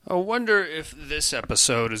I wonder if this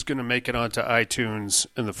episode is going to make it onto iTunes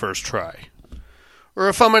in the first try. Or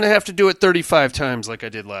if I'm going to have to do it 35 times like I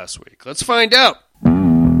did last week. Let's find out.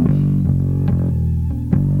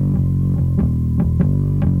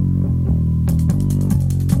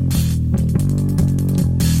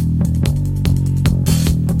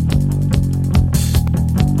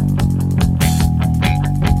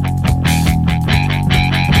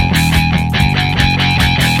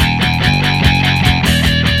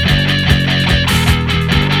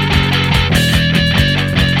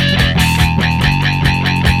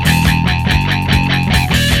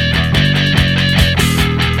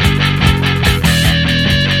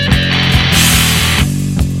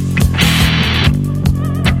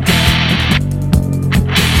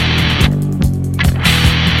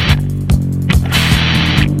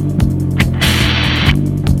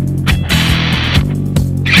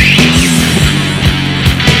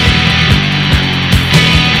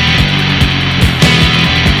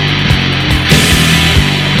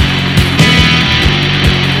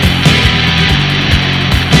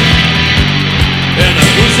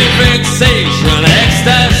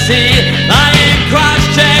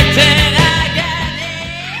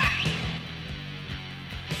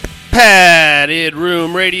 Padded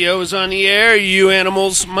Room Radio is on the air, you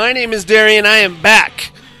animals. My name is Darian. I am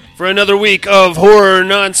back for another week of horror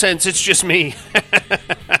nonsense. It's just me.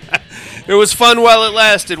 It was fun while it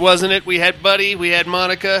lasted, wasn't it? We had Buddy, we had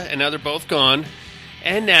Monica, and now they're both gone.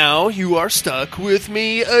 And now you are stuck with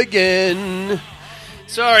me again.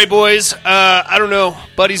 Sorry, boys. I don't know.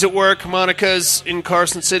 Buddy's at work. Monica's in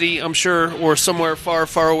Carson City, I'm sure, or somewhere far,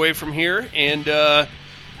 far away from here. And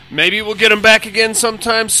maybe we'll get them back again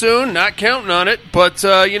sometime soon. Not counting on it, but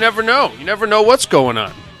you never know. You never know what's going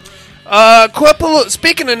on.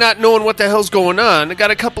 Speaking of not knowing what the hell's going on, I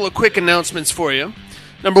got a couple of quick announcements for you.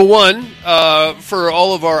 Number one, for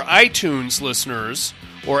all of our iTunes listeners,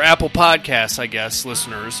 or Apple Podcasts, I guess,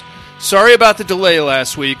 listeners, sorry about the delay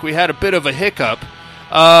last week. We had a bit of a hiccup.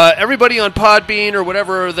 Everybody on Podbean or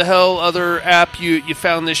whatever the hell other app you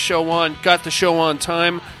found this show on, got the show on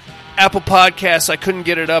time. Apple Podcasts, I couldn't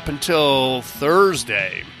get it up until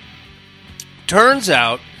Thursday. Turns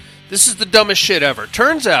out, this is the dumbest shit ever.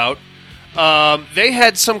 Turns out, they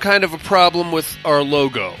had some kind of a problem with our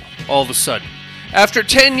logo all of a sudden. After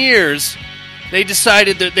 10 years, they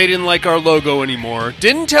decided that they didn't like our logo anymore.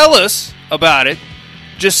 Didn't tell us about it.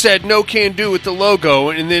 Just said no can do with the logo.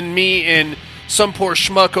 And then me and some poor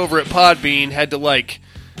schmuck over at Podbean had to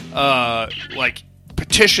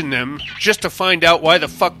petition them just to find out why the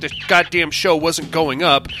fuck the goddamn show wasn't going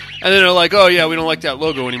up. And then they're like, oh yeah, we don't like that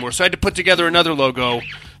logo anymore. So I had to put together another logo.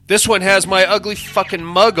 This one has my ugly fucking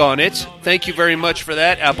mug on it. Thank you very much for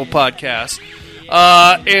that, Apple Podcast.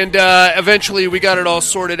 And eventually we got it all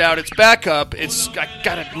sorted out. It's back up. I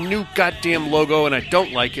got a new goddamn logo and I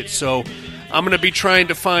don't like it. So I'm going to be trying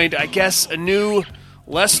to find, I guess, a new,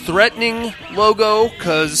 less threatening logo,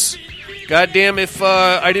 because goddamn if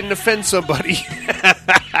I didn't offend somebody.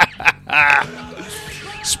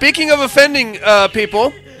 Speaking of offending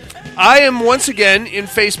people, I am once again in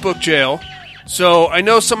Facebook jail. So I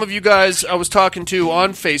know some of you guys I was talking to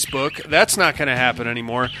on Facebook. That's not going to happen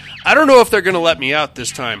anymore. I don't know if they're going to let me out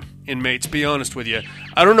this time, inmates, be honest with you.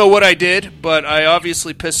 I don't know what I did, but I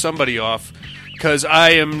obviously pissed somebody off, because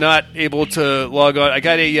I am not able to log on. I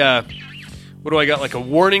got like a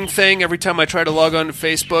warning thing every time I try to log on to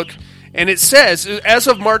Facebook. And it says, as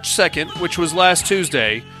of March 2nd, which was last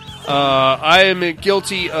Tuesday, I am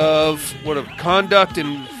guilty of conduct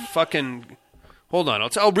and fucking... Hold on,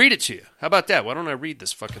 I'll read it to you. How about that? Why don't I read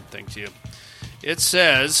this fucking thing to you? It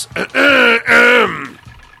says...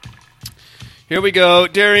 Here we go.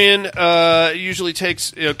 Darian usually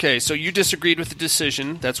takes... Okay, so you disagreed with the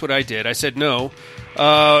decision. That's what I did. I said no.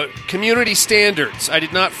 Community standards. I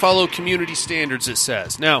did not follow community standards, it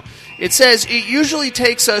says. Now, it says it usually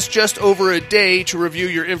takes us just over a day to review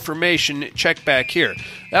your information. Check back here.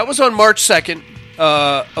 That was on March 2nd,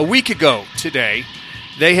 a week ago today.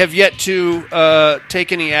 They have yet to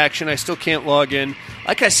take any action. I still can't log in.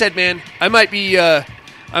 Like I said, man, I might be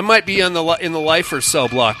in the lifer cell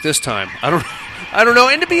block this time. I don't know.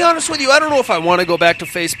 And to be honest with you, I don't know if I want to go back to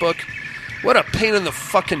Facebook. What a pain in the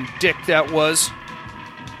fucking dick that was.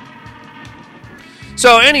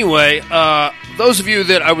 So anyway, those of you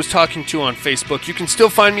that I was talking to on Facebook, you can still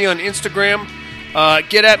find me on Instagram.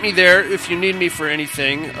 Get at me there if you need me for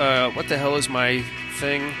anything. What the hell is my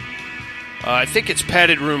thing? I think it's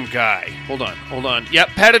Padded Room Guy. Hold on. Yep,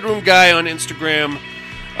 Padded Room Guy on Instagram.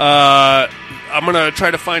 I'm going to try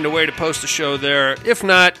to find a way to post a show there. If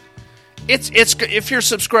not, if you're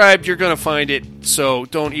subscribed, you're going to find it, so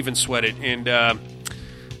don't even sweat it. And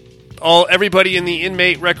everybody in the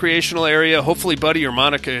inmate recreational area. Hopefully, Buddy or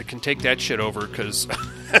Monica can take that shit over because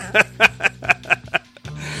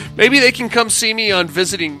maybe they can come see me on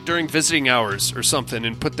during visiting hours or something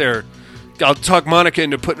and I'll talk Monica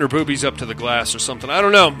into putting her boobies up to the glass or something. I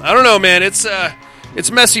don't know, man. It's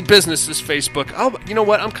messy business, this Facebook. You know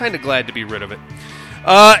what? I'm kind of glad to be rid of it.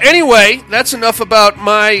 Anyway, that's enough about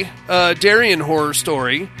my Darien horror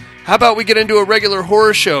story. How about we get into a regular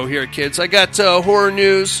horror show here, kids? I got horror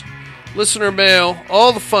news, listener mail,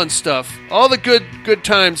 all the fun stuff, all the good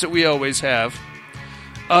times that we always have.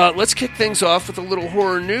 Let's kick things off with a little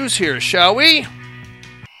horror news here, shall we?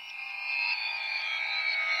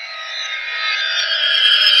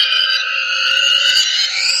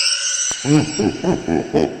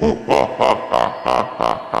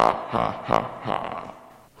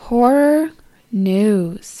 Horror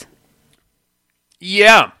news.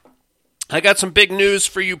 Yeah. I got some big news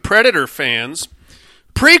for you Predator fans.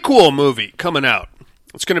 Prequel movie coming out.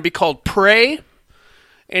 It's going to be called Prey.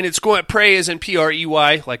 And Prey is in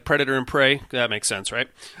Prey, like Predator and Prey. That makes sense, right?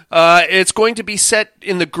 It's going to be set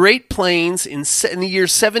in the Great Plains in the year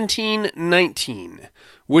 1719,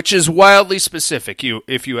 which is wildly specific,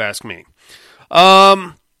 if you ask me.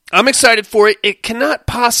 I'm excited for it. It cannot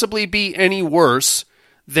possibly be any worse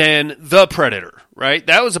than The Predator, right?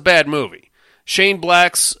 That was a bad movie. Shane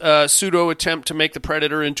Black's pseudo attempt to make the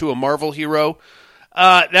Predator into a Marvel hero.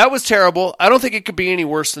 That was terrible. I don't think it could be any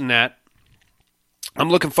worse than that. I'm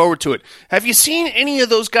looking forward to it. Have you seen any of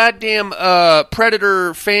those goddamn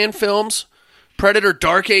Predator fan films? Predator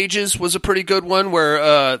Dark Ages was a pretty good one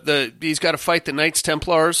where he's got to fight the Knights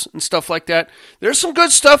Templars and stuff like that. There's some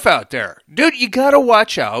good stuff out there. Dude, you got to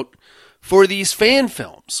watch out for these fan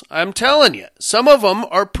films. I'm telling you, some of them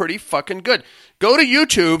are pretty fucking good. Go to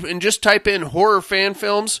YouTube and just type in horror fan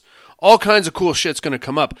films. All kinds of cool shit's going to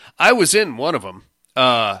come up. I was in one of them.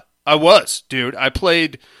 I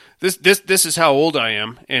played... This is how old I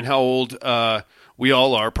am and how old we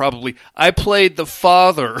all are, probably. I played the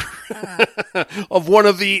father of one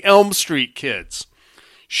of the Elm Street kids.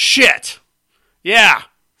 Shit. Yeah.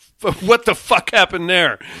 What the fuck happened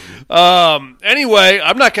there? Anyway,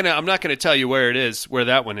 I'm not gonna tell you where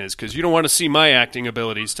that one is, because you don't want to see my acting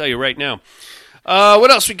abilities. Tell you right now.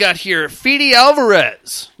 What else we got here? Fede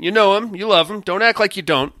Alvarez. You know him. You love him. Don't act like you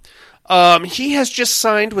don't. He has just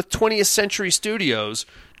signed with 20th Century Studios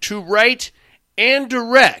to write and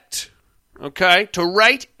direct. Okay? To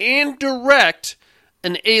write and direct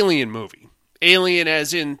an Alien movie. Alien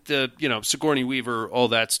as in the, Sigourney Weaver, all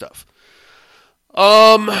that stuff.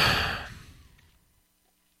 All right,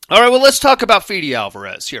 well, let's talk about Fede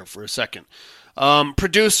Alvarez here for a second.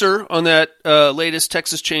 Producer on that latest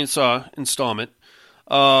Texas Chainsaw installment.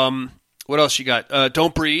 What else you got?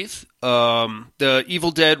 Don't Breathe. The Evil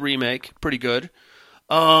Dead remake. Pretty good.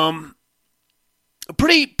 I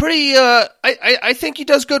think he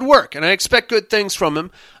does good work, and I expect good things from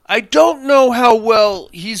him. I don't know how well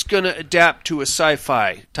he's going to adapt to a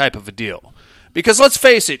sci-fi type of a deal. Because let's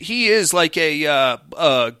face it, he is like a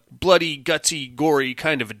bloody, gutsy, gory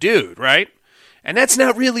kind of a dude, right? And that's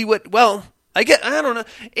not really I don't know.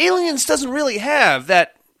 Aliens doesn't really have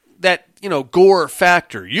that gore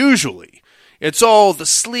factor, usually. It's all the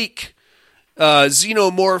sleek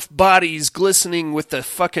xenomorph bodies glistening with the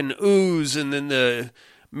fucking ooze and then the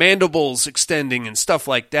mandibles extending and stuff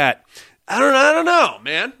like that. I don't know,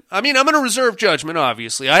 man. I mean, I'm going to reserve judgment,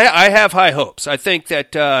 obviously. I have high hopes. I think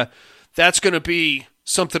that that's going to be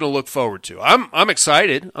something to look forward to. I'm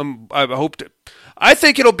excited. I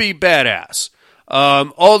think it'll be badass.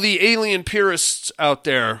 All the alien purists out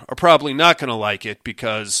there are probably not going to like it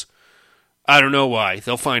because I don't know why.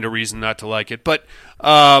 They'll find a reason not to like it. But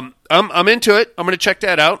I'm into it. I'm going to check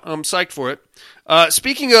that out. I'm psyched for it.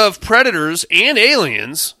 Speaking of predators and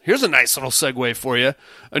aliens, here's a nice little segue for you.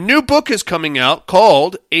 A new book is coming out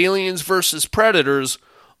called Aliens vs. Predators: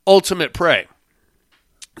 Ultimate Prey.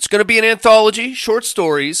 It's going to be an anthology, short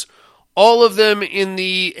stories, all of them in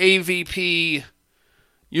the AVP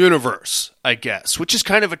universe, I guess, which is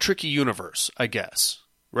kind of a tricky universe, I guess,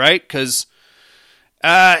 right? Because,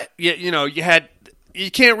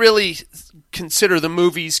 you can't really consider the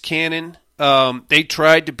movies canon. They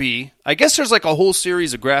tried to be. I guess there's like a whole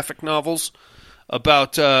series of graphic novels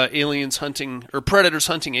about aliens hunting, or predators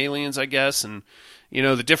hunting aliens, I guess, and,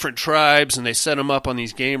 the different tribes, and they set them up on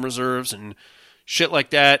these game reserves and shit like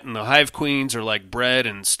that, and the hive queens are like bred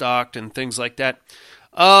and stocked and things like that.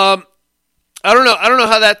 I don't know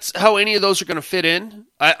how any of those are going to fit in.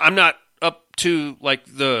 I'm not up to like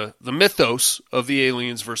the mythos of the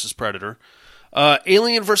Aliens versus Predator.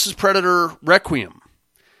 Alien versus Predator Requiem.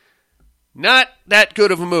 Not that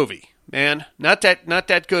good of a movie. man, not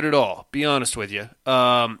that good at all. Be honest with you.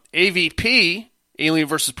 AVP, Alien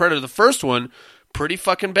vs. Predator, the first one, pretty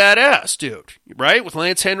fucking badass, dude. Right, with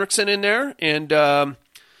Lance Henriksen in there, and hell,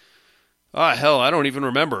 I don't even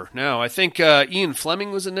remember now. I think Ian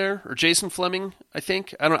Fleming was in there, or Jason Fleming. I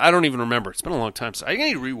think I don't even remember. It's been a long time, so I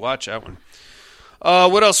need to rewatch that one.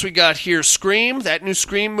 What else we got here? Scream, that new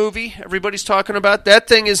Scream movie everybody's talking about. That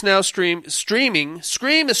thing is now streaming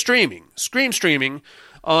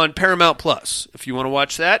on Paramount Plus. If you want to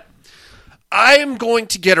watch that, I am going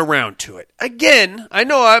to get around to it. Again, I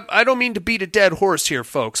know I don't mean to beat a dead horse here,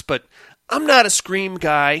 folks, but I'm not a Scream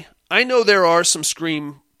guy. I know there are some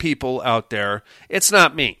Scream people out there. It's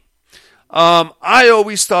not me. I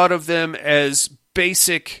always thought of them as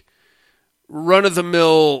basic,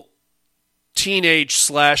 run-of-the-mill teenage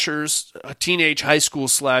slashers, teenage high school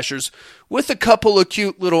slashers, with a couple of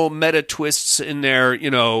cute little meta twists in there,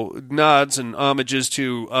 nods and homages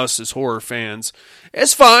to us as horror fans.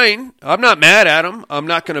 It's fine. I'm not mad at them. I'm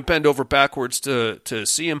not going to bend over backwards to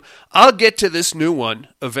see them. I'll get to this new one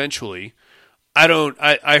eventually.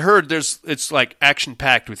 I heard it's like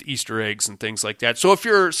action-packed with Easter eggs and things like that. So if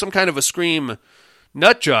you're some kind of a Scream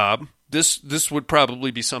nut job, this would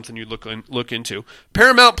probably be something you'd look into.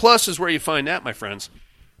 Paramount Plus is where you find that, my friends.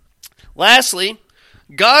 Lastly,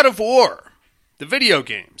 God of War, the video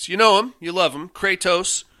games. You know him, you love him.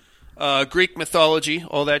 Kratos, Greek mythology,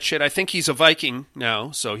 all that shit. I think he's a Viking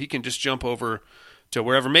now, so he can just jump over to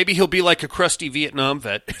wherever. Maybe he'll be like a crusty Vietnam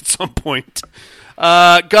vet at some point.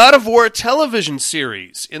 God of War television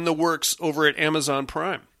series in the works over at Amazon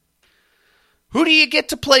Prime. Who do you get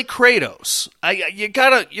to play Kratos? You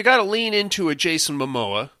gotta lean into a Jason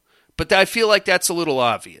Momoa, but I feel like that's a little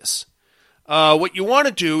obvious. What you want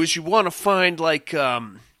to do is you want to find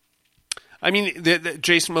the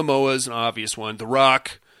Jason Momoa is an obvious one. The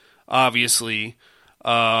Rock, obviously,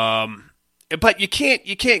 but you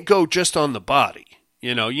can't go just on the body.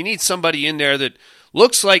 You need somebody in there that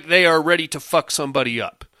looks like they are ready to fuck somebody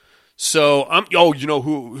up. So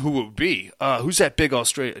who it would be? Who's that big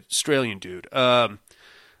Australian dude?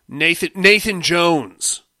 Nathan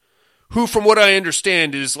Jones, who, from what I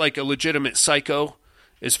understand, is like a legitimate psycho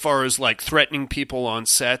as far as like threatening people on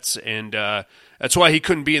sets, and that's why he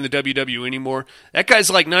couldn't be in the WWE anymore. That guy's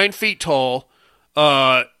like 9 feet tall.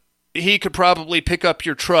 He could probably pick up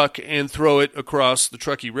your truck and throw it across the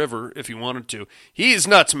Truckee River if he wanted to. He is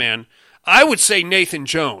nuts, man. I would say Nathan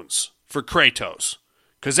Jones for Kratos,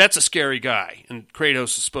 because that's a scary guy, and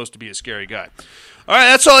Kratos is supposed to be a scary guy. All right,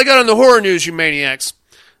 that's all I got on the horror news, you maniacs.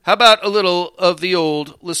 How about a little of the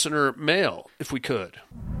old listener mail, if we could?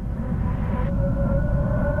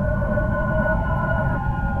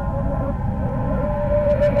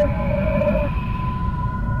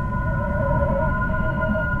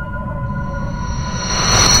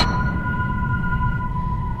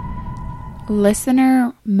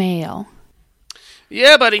 Listener mail.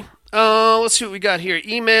 Yeah, buddy. Let's see what we got here.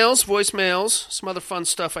 Emails, voicemails, some other fun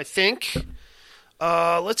stuff, I think.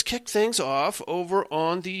 Let's kick things off over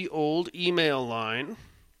on the old email line.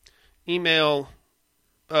 Email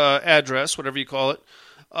address, whatever you call it.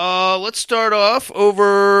 Let's start off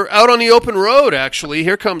over out on the open road, actually.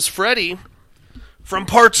 Here comes Freddie from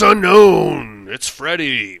Parts Unknown. It's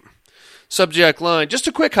Freddie. Subject line, just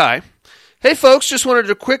a quick hi. Hey folks, just wanted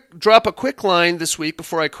to drop a quick line this week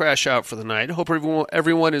before I crash out for the night. Hope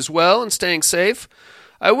everyone is well and staying safe.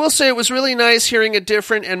 I will say it was really nice hearing a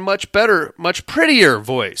different and much prettier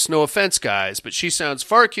voice. No offense, guys, but she sounds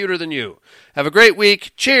far cuter than you. Have a great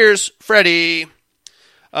week. Cheers, Freddie.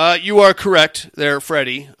 You are correct there,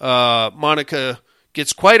 Freddie. Monica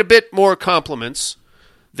gets quite a bit more compliments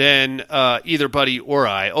than either Buddy or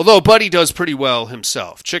I, although Buddy does pretty well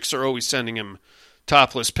himself. Chicks are always sending him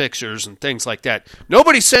topless pictures and things like that.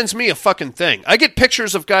 Nobody sends me a fucking thing. I get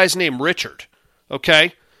pictures of guys named Richard,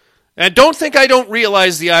 okay? And don't think I don't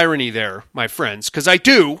realize the irony there, my friends, because I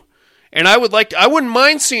do, and I wouldn't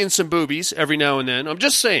mind seeing some boobies every now and then. I'm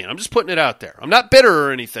just saying. I'm just putting it out there. I'm not bitter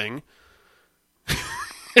or anything.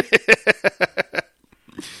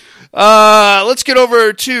 Let's get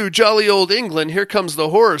over to jolly old England. Here comes the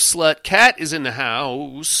horror slut. Cat is in the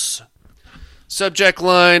house. Subject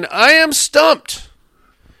line, I am stumped.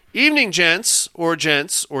 Evening, gents, or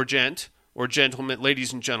gent, or gentlemen,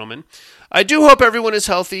 ladies and gentlemen. I do hope everyone is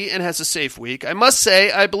healthy and has a safe week. I must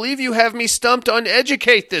say, I believe you have me stumped on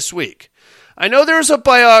Educate this week. I know there's a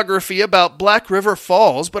biography about Black River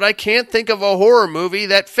Falls, but I can't think of a horror movie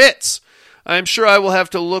that fits. I'm sure I will have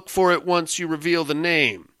to look for it once you reveal the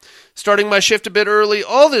name. Starting my shift a bit early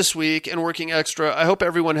all this week and working extra, I hope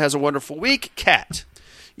everyone has a wonderful week. Cat.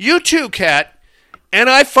 You too, Cat. And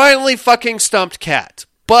I finally fucking stumped Cat.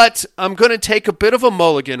 But I'm going to take a bit of a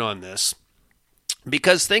mulligan on this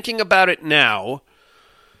because thinking about it now,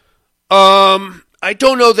 I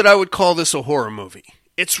don't know that I would call this a horror movie.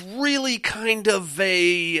 It's really kind of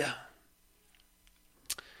a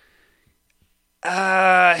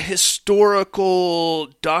historical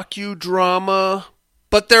docudrama,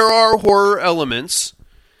 but there are horror elements,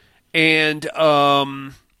 and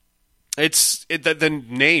the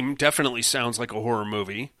name definitely sounds like a horror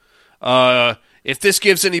movie. If this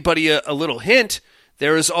gives anybody a little hint,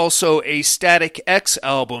 there is also a Static X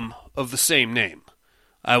album of the same name.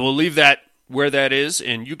 I will leave that where that is,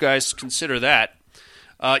 and you guys consider that.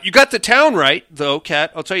 You got the town right, though,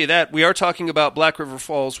 Kat. I'll tell you that. We are talking about Black River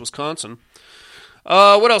Falls, Wisconsin.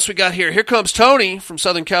 What else we got here? Here comes Tony from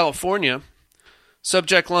Southern California.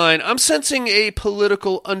 Subject line, I'm sensing a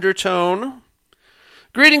political undertone.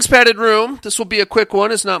 Greetings, padded room. This will be a quick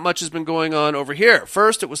one as not much has been going on over here.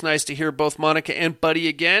 First, it was nice to hear both Monica and Buddy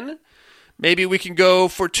again. Maybe we can go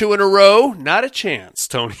for 2 in a row. Not a chance,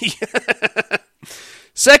 Tony.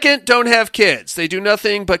 Second, don't have kids. They do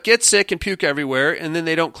nothing but get sick and puke everywhere, and then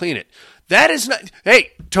they don't clean it. That is not...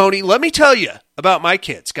 Hey, Tony, let me tell you about my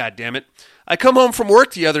kids, goddammit. I come home from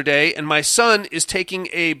work the other day, and my son is taking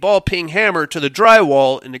a ball-peen hammer to the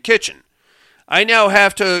drywall in the kitchen. I now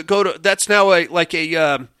have to go to... That's now like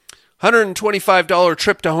a $125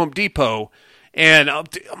 trip to Home Depot, and I'm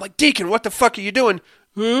like, Deacon, what the fuck are you doing?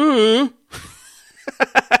 You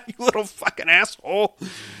little fucking asshole.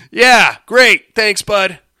 Yeah, great. Thanks,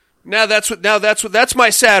 bud. That's my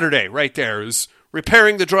Saturday right there, is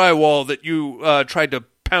repairing the drywall that you tried to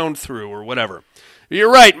pound through or whatever. You're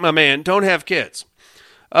right, my man. Don't have kids.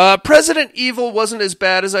 President Evil wasn't as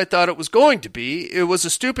bad as I thought it was going to be. It was a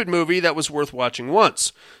stupid movie that was worth watching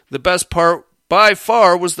once. The best part, by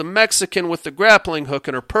far, was the Mexican with the grappling hook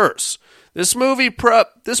in her purse. This movie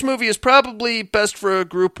is probably best for a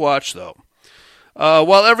group watch, though.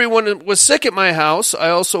 While everyone was sick at my house, I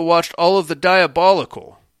also watched all of the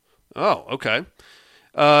Diabolical. Oh, okay.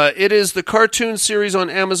 It is the cartoon series on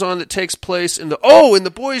Amazon that takes place in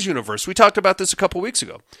the Boys universe. We talked about this a couple weeks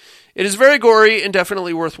ago. It is very gory and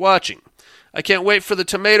definitely worth watching. I can't wait for the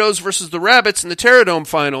Tomatoes versus the Rabbits in the Terradome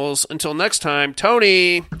finals. Until next time,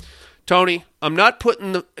 Tony, I'm not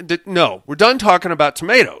putting no, we're done talking about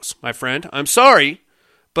tomatoes, my friend. I'm sorry,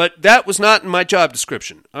 but that was not in my job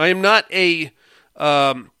description. I am not a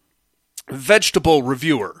vegetable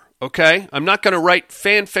reviewer, okay? I'm not going to write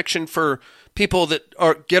fan fiction for people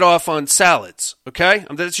that get off on salads, okay?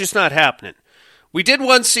 That's just not happening. We did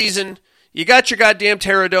one season. You got your goddamn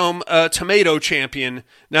Terradome tomato champion.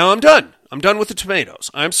 Now I'm done. I'm done with the tomatoes.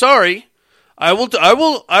 I'm sorry. I will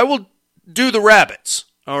do the rabbits,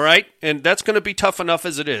 all right? And that's going to be tough enough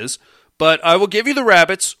as it is. But I will give you the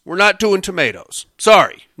rabbits. We're not doing tomatoes.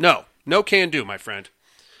 Sorry. No can do, my friend.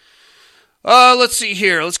 Let's see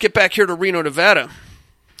here. Let's get back here to Reno, Nevada.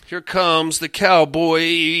 Here comes the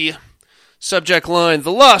cowboy. Subject line,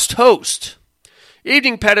 The Lost Host.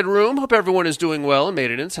 Evening, padded room. Hope everyone is doing well and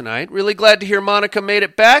made it in tonight. Really glad to hear Monica made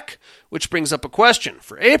it back, which brings up a question.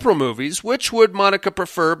 For April movies, which would Monica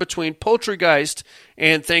prefer between Poultrygeist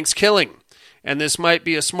and Thanksgiving? And this might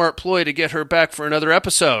be a smart ploy to get her back for another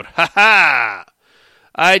episode. Ha ha!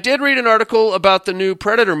 I did read an article about the new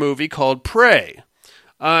Predator movie called Prey.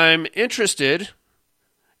 I'm interested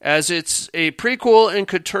as it's a prequel and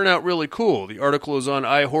could turn out really cool. The article is on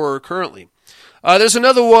iHorror currently. There's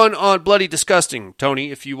another one on Bloody Disgusting, Tony,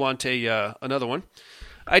 if you want another one.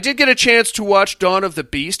 I did get a chance to watch Dawn of the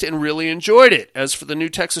Beast and really enjoyed it. As for the new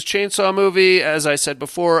Texas Chainsaw movie, as I said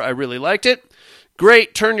before, I really liked it.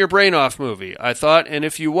 Great turn your brain off movie, I thought, and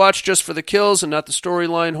if you watch just for the kills and not the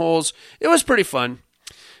storyline holes, it was pretty fun.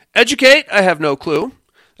 Educate, I have no clue.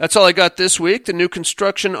 That's all I got this week. The new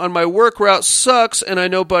construction on my work route sucks, and I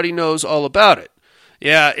know Buddy knows all about it.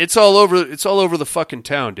 Yeah, it's all over the fucking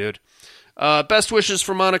town, dude. Best wishes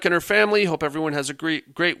for Monica and her family. Hope everyone has a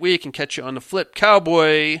great week and catch you on the flip,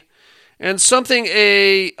 cowboy. And something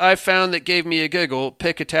I found that gave me a giggle,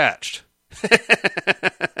 pick attached.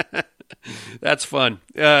 That's fun.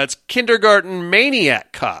 It's Kindergarten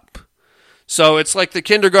Maniac Cop. So it's like the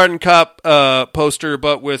Kindergarten Cop poster,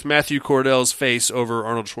 but with Matthew Cordell's face over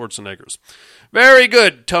Arnold Schwarzenegger's. Very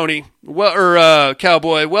good, Tony.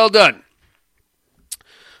 Cowboy. Well done.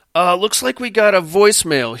 Looks like we got a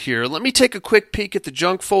voicemail here. Let me take a quick peek at the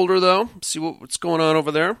junk folder, though. See what's going on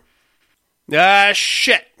over there. Ah,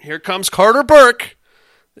 shit. Here comes Carter Burke.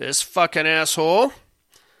 This fucking asshole.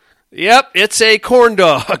 Yep, it's a corn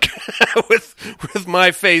dog with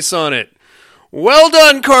my face on it. Well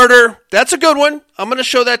done, Carter. That's a good one. I'm going to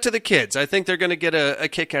show that to the kids. I think they're going to get a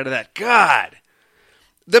kick out of that. God.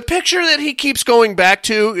 The picture that he keeps going back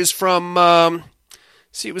to is from,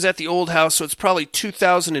 it was at the old house, so it's probably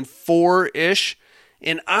 2004-ish.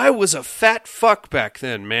 And I was a fat fuck back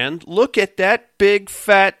then, man. Look at that big,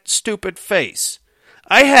 fat, stupid face.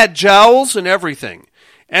 I had jowls and everything.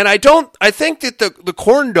 And I think that the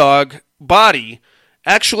corn dog body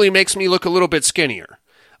actually makes me look a little bit skinnier.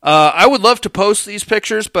 I would love to post these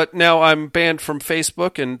pictures, but now I'm banned from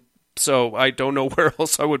Facebook, and so I don't know where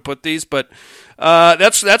else I would put these. But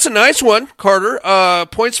that's a nice one, Carter.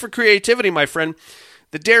 Points for creativity, my friend.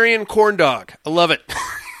 The Darien corn dog. I love it.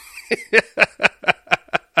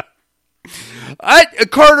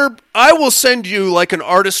 Carter, I will send you like an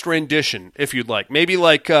artist rendition if you'd like. Maybe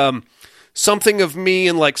like something of me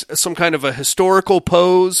in like some kind of a historical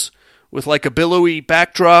pose with like a billowy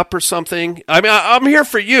backdrop or something. I mean, I'm here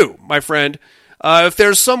for you, my friend. If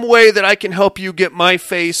there's some way that I can help you get my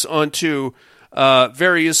face onto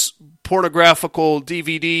various pornographical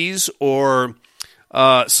DVDs or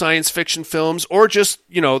science fiction films or just,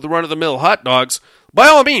 the run-of-the-mill hot dogs, by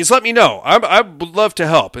all means, let me know. I would love to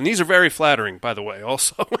help. And these are very flattering, by the way,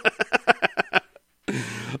 also.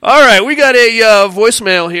 All right, we got a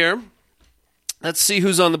voicemail here. Let's see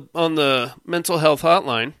who's on the mental health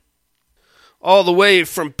hotline. All the way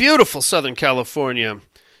from beautiful Southern California,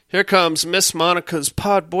 here comes Miss Monica's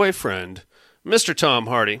pod boyfriend, Mr. Tom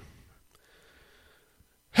Hardy.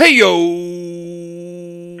 Hey, yo!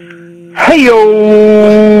 Hey,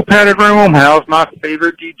 yo! Padded room, how's my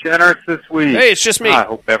favorite degenerates this week? Hey, it's just me. I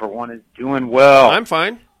hope everyone is doing well. I'm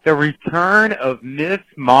fine. The return of Miss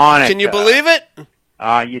Monica. Can you believe it?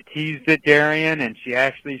 You teased it, Darian, and she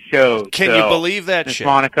actually showed. Can you believe that Miss shit?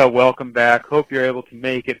 Monica, welcome back. Hope you're able to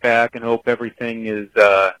make it back, and hope everything is,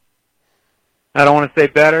 I don't want to say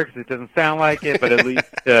better because it doesn't sound like it, but at least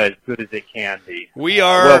as good as it can be. We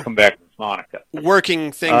are welcome back, Miss Monica.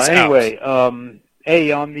 Working things anyway, out.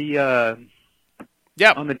 Hey, on the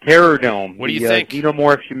Terror Dome. What do you think?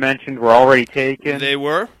 Xenomorphs you mentioned were already taken. They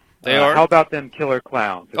were. They are. How about them killer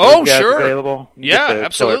clowns? Oh, sure. Available? Yeah,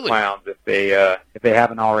 absolutely. Killer clowns if they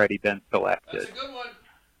haven't already been selected. That's a good one.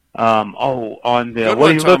 On the Good what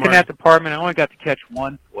one, are you Tom looking Hardy. at department? I only got to catch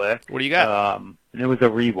one flick. What do you got? And it was a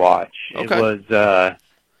rewatch. Okay. It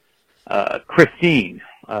was Christine.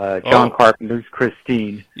 John Carpenter's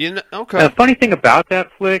Christine. Okay. The funny thing about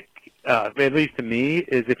that flick, at least to me,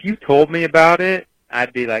 is if you told me about it,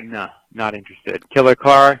 I'd be like, no, not interested. Killer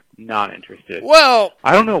Car, not interested. Well,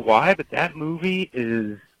 I don't know why, but that movie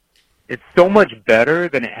it's so much better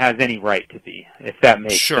than it has any right to be, if that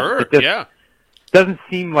makes sense. sure, yeah. Doesn't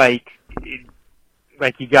seem like you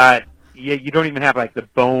don't even have like the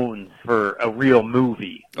bones for a real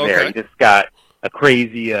movie there. Okay. You just got a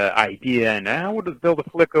crazy idea, and I would just build a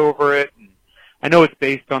flick over it. And I know it's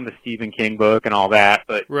based on the Stephen King book and all that,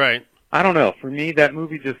 but Right. I don't know. For me, that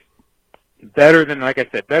movie just better than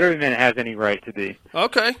it has any right to be.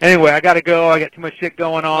 Okay. Anyway, I got to go. I got too much shit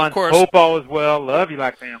going on. Of course. Hope all is well. Love you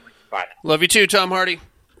like family. Bye. Love you too, Tom Hardy.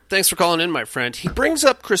 Thanks for calling in, my friend. He brings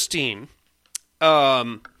up Christine.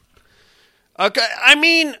 Okay.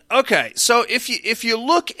 So if you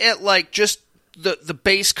look at like just the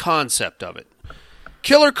base concept of it,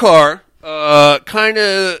 Killer Car kind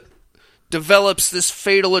of develops this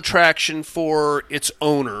fatal attraction for its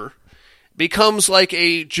owner, becomes like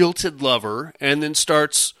a jilted lover, and then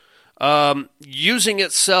starts using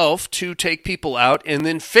itself to take people out and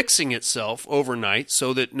then fixing itself overnight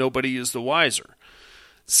so that nobody is the wiser.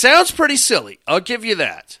 Sounds pretty silly. I'll give you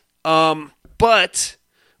that. But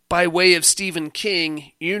by way of Stephen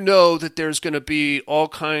King, you know that there's going to be all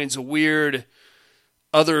kinds of weird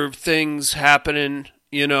other things happening,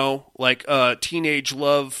 like teenage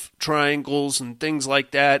love triangles and things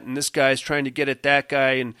like that, and this guy's trying to get at that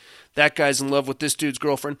guy, and that guy's in love with this dude's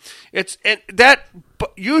girlfriend. And that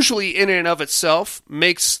usually in and of itself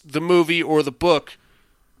makes the movie or the book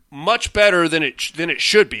much better than it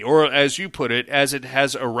should be, or as you put it, as it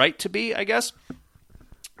has a right to be, I guess.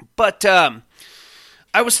 But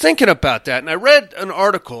I was thinking about that, and I read an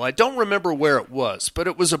article. I don't remember where it was, but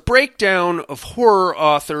it was a breakdown of horror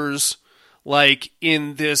authors, like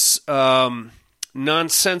in this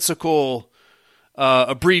nonsensical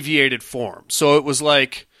abbreviated form. So it was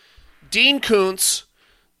like Dean Koontz,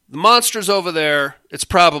 the monster's over there, it's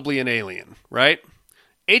probably an alien, right?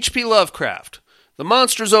 H.P. Lovecraft, the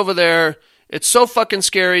monster's over there, it's so fucking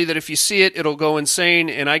scary that if you see it, it'll go insane,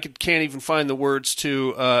 and I can't even find the words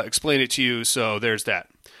to explain it to you, so there's that.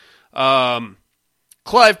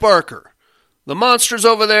 Clive Barker, the monster's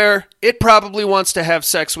over there, it probably wants to have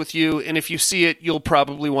sex with you, and if you see it, you'll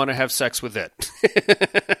probably want to have sex with it.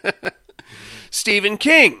 Stephen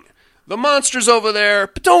King, the monster's over there,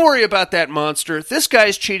 but don't worry about that monster. This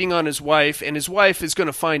guy's cheating on his wife, and his wife is going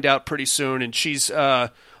to find out pretty soon, and she's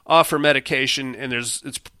off her medication, and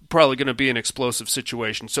it's probably going to be an explosive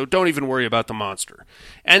situation, so don't even worry about the monster.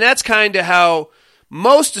 And that's kind of how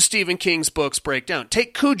most of Stephen King's books break down.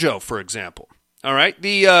 Take Cujo, for example. All right,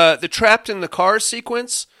 the trapped in the car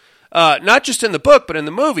sequence, not just in the book but in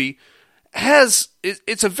the movie,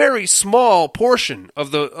 it's a very small portion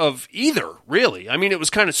of either, really. I mean, it was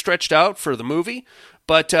kind of stretched out for the movie,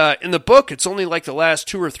 but in the book, it's only like the last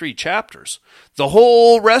 2 or 3 chapters. The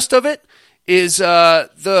whole rest of it is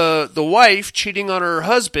the wife cheating on her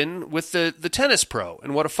husband with the tennis pro,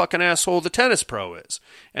 and what a fucking asshole the tennis pro is,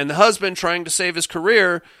 and the husband trying to save his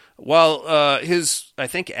career while his, I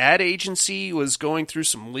think, ad agency was going through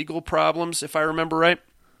some legal problems, if I remember right.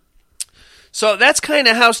 So that's kind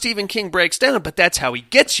of how Stephen King breaks down, but that's how he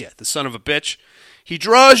gets you, the son of a bitch. He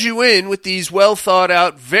draws you in with these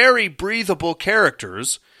well-thought-out, very breathable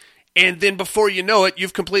characters, and then before you know it,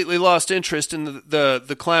 you've completely lost interest in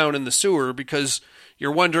the clown in the sewer because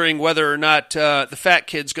you're wondering whether or not the fat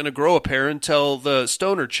kid's going to grow a pair and tell the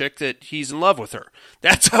stoner chick that he's in love with her.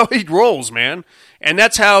 That's how he rolls, man. And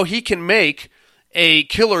that's how he can make a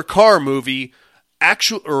killer car movie,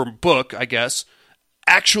 or book, I guess,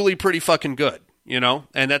 actually pretty fucking good, you know?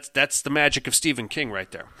 And that's the magic of Stephen King right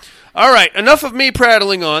there. All right, enough of me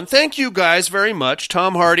prattling on. Thank you guys very much.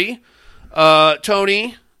 Tom Hardy,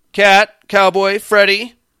 Tony, Kat, Cowboy,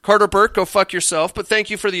 Freddie, Carter Burke, go fuck yourself, but thank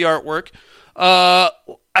you for the artwork.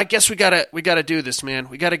 I guess we gotta do this, man.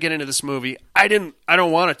 We gotta get into this movie. I don't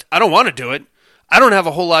want to do it. I don't have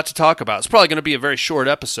a whole lot to talk about. It's probably going to be a very short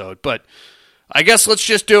episode, but I guess let's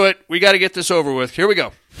just do it. We got to get this over with. Here we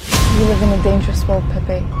go. We live in a dangerous world,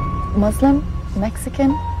 Pepe. Muslim,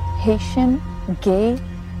 Mexican, Haitian, gay,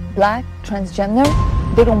 black, transgender,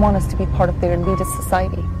 they don't want us to be part of their elitist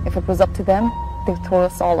society. If it was up to them, they'd throw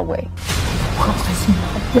us all away. The world is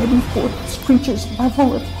not ready for this creature's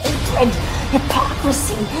level of hatred,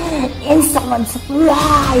 hypocrisy, insolence,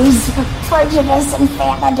 lies, prejudice, and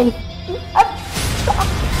vanity.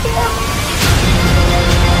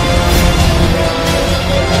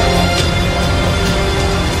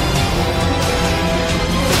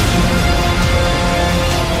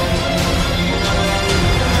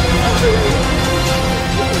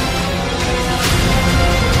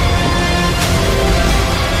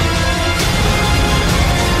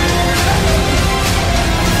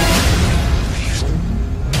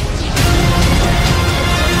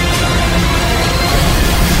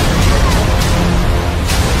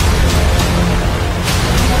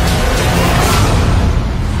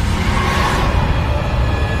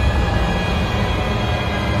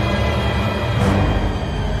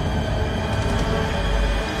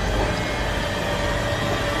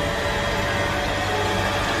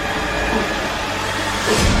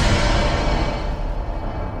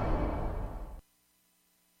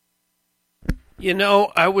 You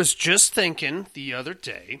know, I was just thinking the other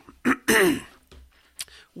day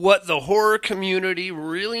what the horror community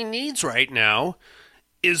really needs right now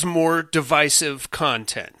is more divisive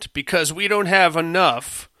content, because we don't have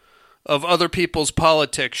enough of other people's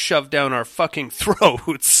politics shoved down our fucking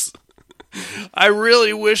throats. I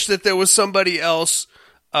really wish that there was somebody else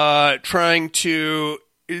trying to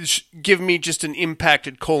give me just an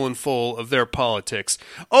impacted colon full of their politics.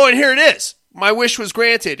 Oh, and here it is. My wish was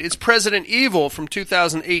granted. It's President Evil from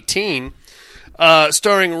 2018,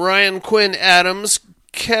 starring Ryan Quinn Adams,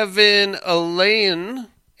 Kevin Alain,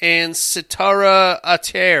 and Sitara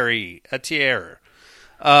Atier.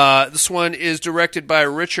 This one is directed by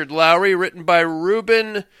Richard Lowry, written by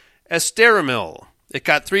Ruben Esteramil. It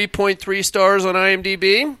got 3.3 stars on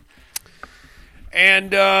IMDb.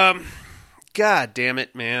 And, god damn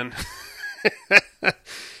it, man.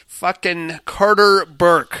 Fucking Carter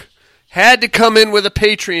Burke had to come in with a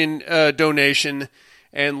Patreon donation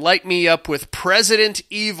and light me up with President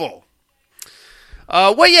Evil.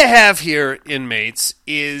 What you have here, inmates,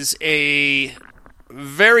 is a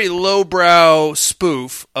very lowbrow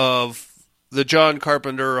spoof of the John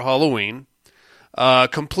Carpenter Halloween,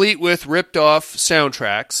 complete with ripped-off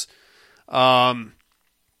soundtracks, and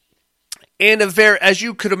as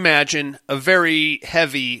you could imagine, a very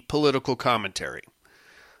heavy political commentary.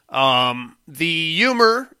 The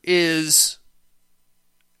humor is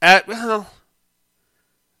I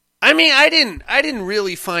didn't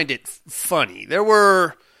really find it funny. There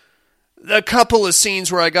were a couple of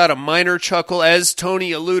scenes where I got a minor chuckle, as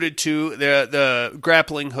Tony alluded to, the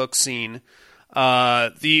grappling hook scene.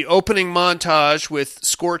 The opening montage with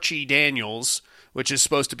Scorchy Daniels, which is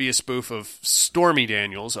supposed to be a spoof of Stormy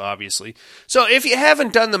Daniels, obviously. So if you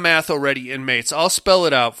haven't done the math already, inmates, I'll spell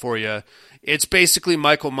it out for you. It's basically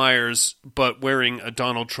Michael Myers, but wearing a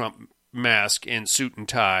Donald Trump mask and suit and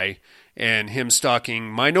tie, and him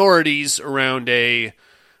stalking minorities around a...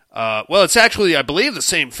 well, it's actually, I believe, the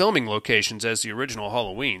same filming locations as the original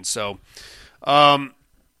Halloween. So...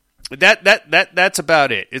 That's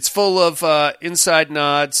about it. It's full of inside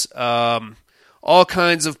nods, all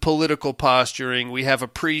kinds of political posturing. We have a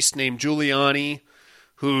priest named Giuliani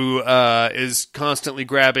who is constantly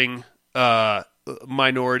grabbing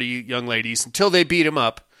minority young ladies until they beat him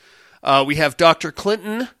up. We have Dr.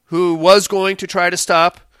 Clinton, who was going to try to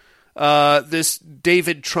stop this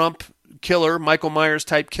David Trump killer, Michael Myers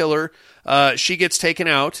type killer. She gets taken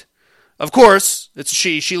out. Of course, it's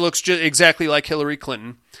she. She looks exactly like Hillary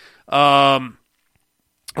Clinton. Well,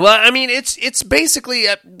 I mean, it's basically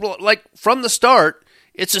like from the start,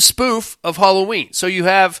 it's a spoof of Halloween. So you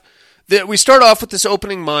have we start off with this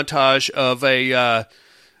opening montage of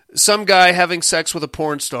some guy having sex with a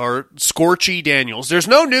porn star, Scorchy Daniels. There's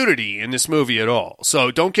no nudity in this movie at all,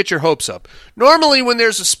 so don't get your hopes up. Normally, when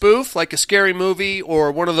there's a spoof, like a scary movie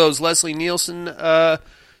or one of those Leslie Nielsen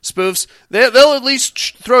spoofs, they'll at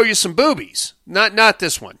least throw you some boobies. Not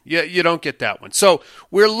this one. You don't get that one. So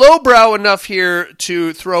we're lowbrow enough here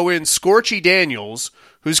to throw in Scorchy Daniels,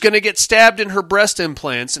 who's going to get stabbed in her breast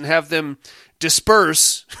implants and have them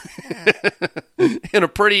disperse in a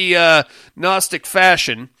pretty Gnostic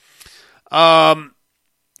fashion.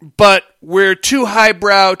 But we're too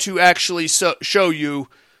highbrow to actually show you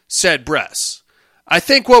said breasts. I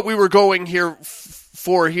think what we were going here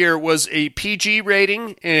for here was a PG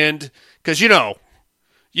rating, and because you're going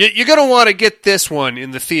to want to get this one in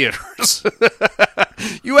the theaters.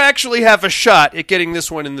 You actually have a shot at getting this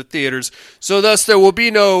one in the theaters, so thus there will be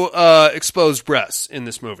no exposed breasts in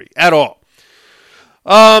this movie at all.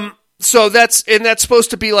 So that's supposed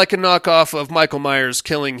to be like a knockoff of Michael Myers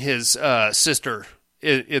killing his sister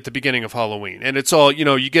at the beginning of Halloween, and it's all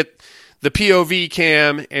you get. The POV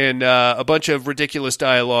cam and a bunch of ridiculous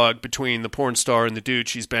dialogue between the porn star and the dude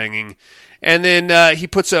she's banging. And then he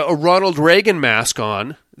puts a Ronald Reagan mask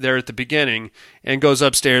on there at the beginning and goes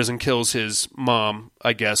upstairs and kills his mom,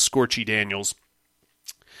 I guess, Scorchy Daniels.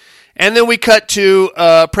 And then we cut to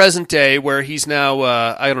present day where he's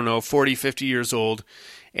now, 40, 50 years old.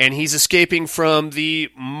 And he's escaping from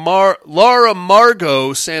the Laura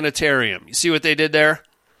Margot Sanitarium. You see what they did there?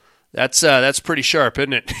 That's pretty sharp,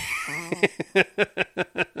 isn't it?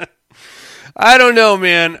 I don't know,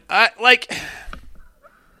 man.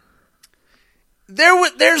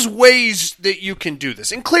 There's ways that you can do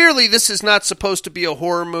this, and clearly this is not supposed to be a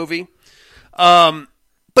horror movie.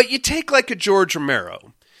 But you take like a George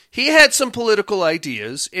Romero. He had some political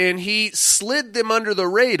ideas, and he slid them under the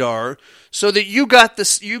radar so that you got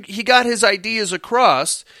this. He got his ideas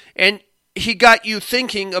across, and he got you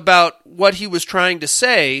thinking about what he was trying to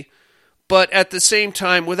say, but at the same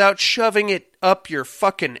time without shoving it up your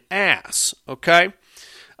fucking ass, okay?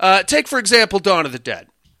 Take, for example, Dawn of the Dead.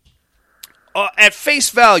 At face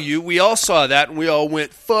value, we all saw that, and we all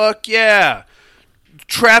went, fuck yeah.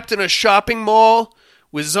 Trapped in a shopping mall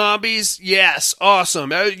with zombies, yes,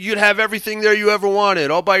 awesome. You'd have everything there you ever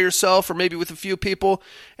wanted, all by yourself or maybe with a few people,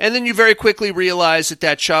 and then you very quickly realize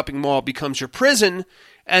that shopping mall becomes your prison,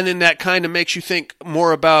 and then that kind of makes you think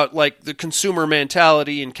more about like the consumer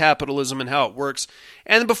mentality and capitalism and how it works.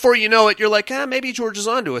 And before you know it, you're like, maybe George is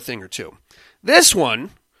onto a thing or two. This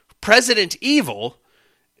one, President Evil,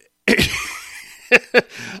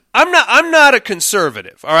 I'm not a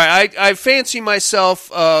conservative. All right, I fancy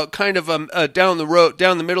myself kind of a down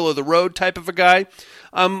the middle of the road type of a guy.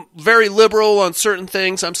 I'm very liberal on certain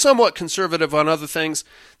things. I'm somewhat conservative on other things.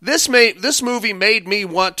 This movie made me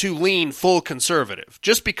want to lean full conservative,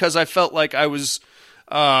 just because I felt like I was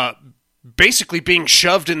basically being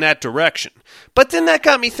shoved in that direction. But then that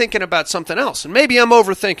got me thinking about something else, and maybe I'm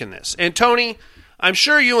overthinking this. And Tony, I'm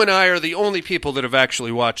sure you and I are the only people that have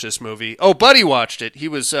actually watched this movie. Oh, Buddy watched it. He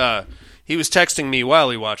was texting me while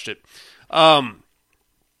he watched it. That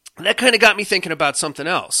kind of got me thinking about something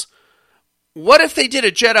else. What if they did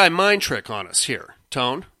a Jedi mind trick on us here,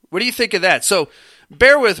 Tone? What do you think of that? So,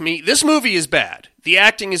 bear with me. This movie is bad. The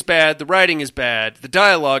acting is bad. The writing is bad. The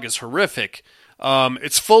dialogue is horrific.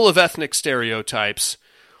 It's full of ethnic stereotypes.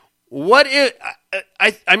 What if...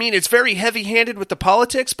 I mean, it's very heavy-handed with the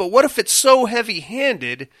politics, but what if it's so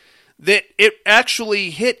heavy-handed that it actually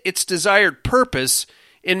hit its desired purpose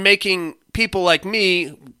in making people like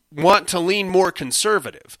me want to lean more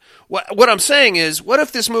conservative? What I'm saying is, what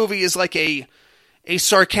if this movie is like a a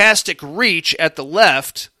sarcastic reach at the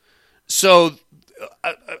left. So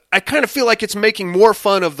I kind of feel like it's making more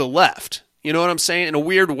fun of the left. You know what I'm saying? In a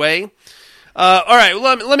weird way. All right,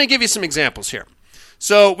 let me give you some examples here.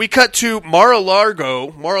 So we cut to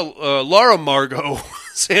Mar-a-Lago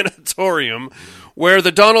Sanatorium, where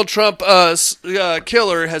the Donald Trump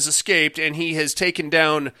killer has escaped, and he has taken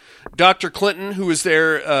down Dr. Clinton, who was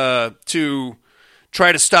there to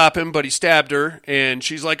try to stop him, but he stabbed her, and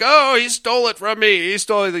she's like, "Oh, he stole it from me. He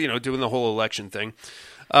stole it," doing the whole election thing.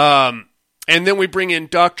 And then we bring in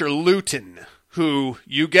Dr. Lutin, who,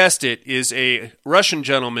 you guessed it, is a Russian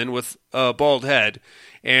gentleman with a bald head.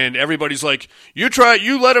 And everybody's like, you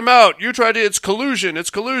let him out. It's collusion.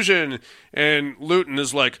 And Lutin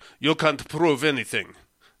is like, you can't prove anything.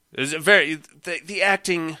 It's the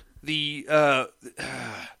acting,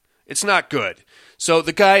 it's not good. So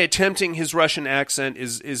the guy attempting his Russian accent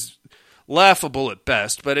is laughable at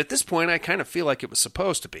best. But at this point, I kind of feel like it was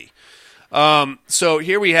supposed to be. So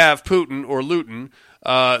here we have Putin, or Lutin,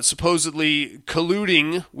 supposedly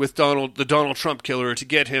colluding with the Donald Trump killer to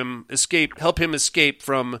help him escape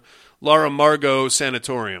from Mar-a-Lago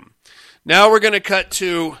Sanatorium. Now we're going to cut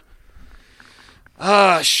to,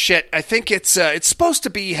 I think it's supposed to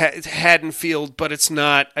be Haddonfield, but it's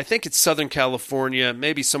not. I think it's Southern California,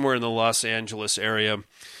 maybe somewhere in the Los Angeles area,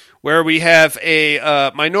 where we have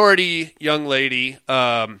a minority young lady,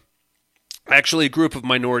 actually a group of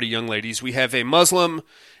minority young ladies. We have a Muslim,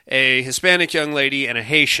 a Hispanic young lady, and a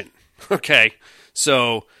Haitian. Okay,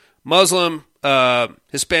 so Muslim,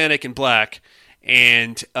 Hispanic, and black,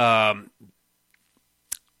 and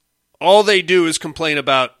all they do is complain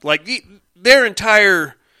about, like, their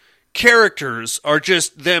entire characters are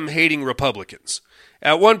just them hating Republicans.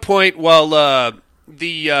 At one point, while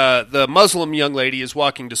the Muslim young lady is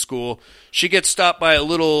walking to school, she gets stopped by a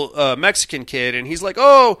little Mexican kid, and he's like,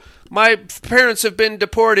 "Oh, my parents have been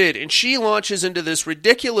deported," and she launches into this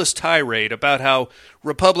ridiculous tirade about how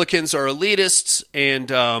Republicans are elitists and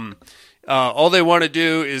all they want to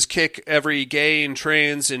do is kick every gay and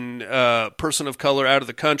trans and person of color out of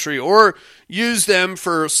the country, or use them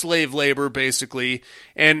for slave labor, basically.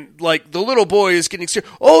 And, like, the little boy is getting scared.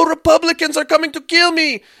 "Oh, Republicans are coming to kill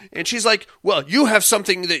me!" And she's like, "Well, you have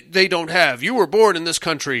something that they don't have. You were born in this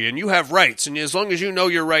country, and you have rights, and as long as you know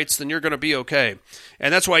your rights, then you're going to be okay.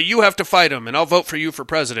 And that's why you have to fight them, and I'll vote for you for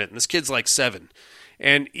president." And this kid's like 7.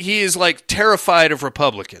 And he is, like, terrified of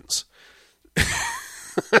Republicans.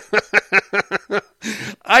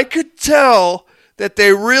 I could tell that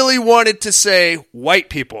they really wanted to say white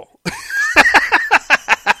people.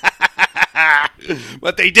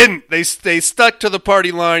 But they didn't. They stuck to the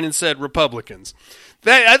party line and said Republicans.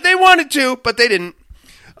 They wanted to, but they didn't.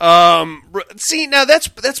 See, now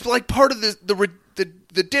that's like part of the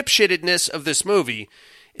dipshittedness of this movie,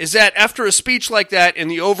 is that after a speech like that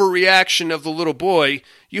and the overreaction of the little boy,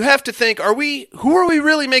 you have to think, who are we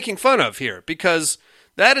really making fun of here? Because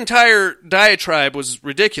that entire diatribe was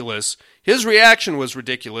ridiculous. His reaction was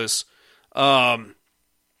ridiculous. Are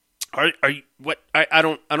you what? I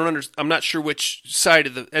don't understand. I'm not sure which side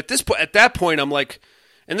of at that point I'm like,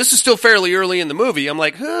 and this is still fairly early in the movie. I'm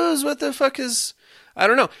like, what the fuck is? I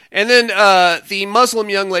don't know. And then the Muslim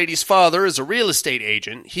young lady's father is a real estate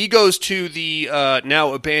agent. He goes to the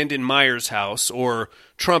now abandoned Myers house, or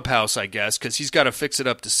Trump house, I guess, because he's got to fix it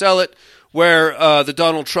up to sell it, where the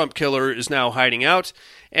Donald Trump killer is now hiding out.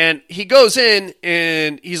 And he goes in,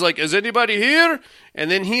 and he's like, "Is anybody here?" And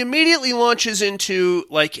then he immediately launches into,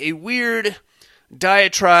 like, a weird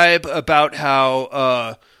diatribe about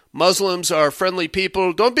how Muslims are friendly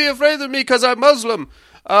people. "Don't be afraid of me because I'm Muslim.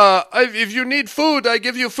 If you need food, I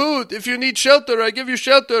give you food. If you need shelter, I give you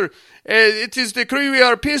shelter. It is decree we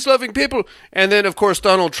are peace-loving people." And then, of course,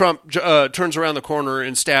 Donald Trump turns around the corner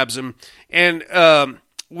and stabs him. And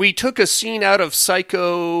we took a scene out of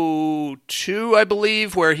Psycho 2, I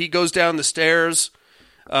believe, where he goes down the stairs,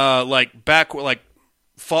 flies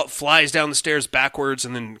down the stairs backwards,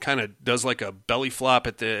 and then kind of does like a belly flop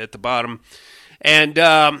at the bottom. And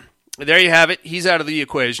there you have it. He's out of the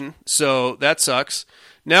equation, so that sucks.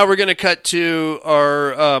 Now we're going to cut to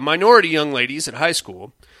our minority young ladies at high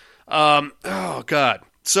school. Oh, God.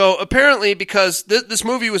 So apparently, because this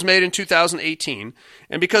movie was made in 2018,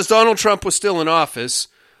 and because Donald Trump was still in office,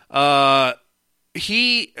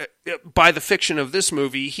 he, by the fiction of this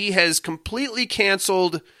movie, he has completely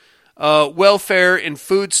canceled welfare and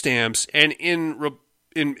food stamps, and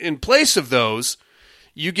in place of those,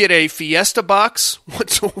 you get a Fiesta box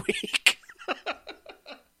once a week.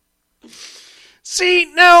 See,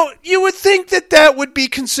 now, you would think that would be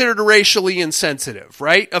considered racially insensitive,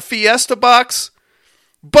 right? A Fiesta box?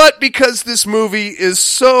 But because this movie is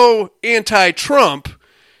so anti-Trump,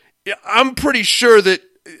 I'm pretty sure that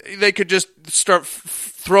they could just start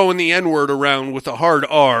throwing the N-word around with a hard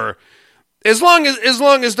R. As long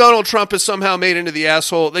as Donald Trump is somehow made into the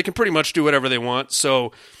asshole, they can pretty much do whatever they want.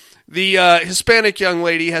 So the Hispanic young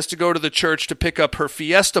lady has to go to the church to pick up her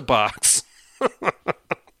Fiesta box,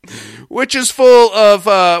 which is full of,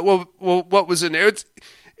 what was in there?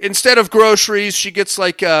 Instead of groceries, she gets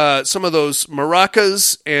like some of those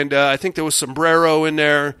maracas, and I think there was sombrero in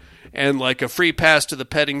there, and like a free pass to the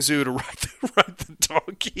petting zoo to ride the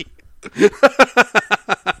donkey.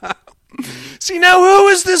 See, now who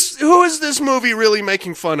is this movie really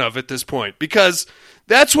making fun of at this point? Because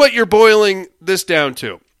that's what you're boiling this down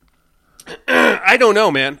to. I don't know,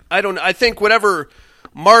 man. I think whatever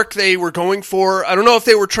mark they were going for, I don't know if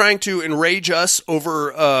they were trying to enrage us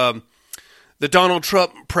over the Donald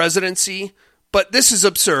Trump presidency, but this is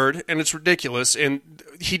absurd and it's ridiculous, and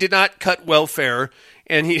he did not cut welfare,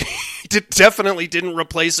 and he definitely didn't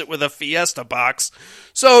replace it with a Fiesta box.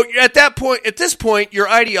 So at this point, your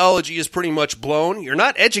ideology is pretty much blown. You're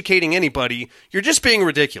not educating anybody. You're just being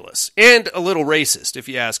ridiculous and a little racist, if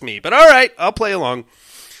you ask me. But all right, I'll play along.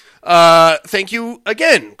 Thank you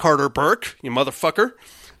again, Carter Burke, you motherfucker.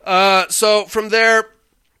 So from there,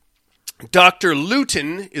 Dr.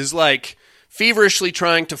 Luton is like feverishly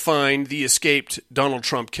trying to find the escaped Donald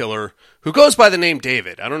Trump killer, who goes by the name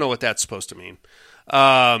David. I don't know what that's supposed to mean.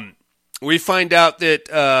 We find out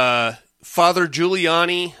that Father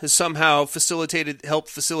Giuliani has somehow helped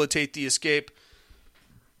facilitate the escape.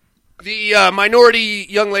 The minority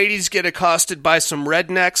young ladies get accosted by some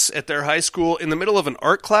rednecks at their high school in the middle of an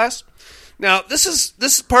art class. Now,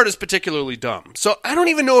 this part is particularly dumb. So I don't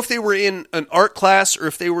even know if they were in an art class or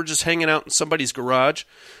if they were just hanging out in somebody's garage.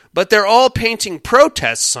 But they're all painting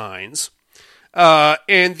protest signs. And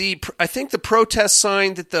I think the protest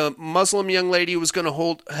sign that the Muslim young lady was going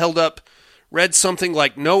to held up read something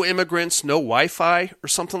like "No immigrants, no Wi-Fi" or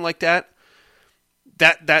something like that.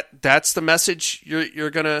 That's the message you're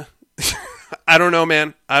gonna. I don't know,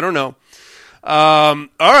 man. I don't know. All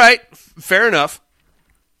right, fair enough.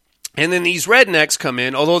 And then these rednecks come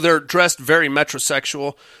in, although they're dressed very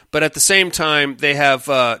metrosexual, but at the same time they have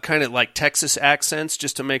kind of like Texas accents,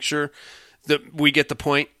 just to make sure that we get the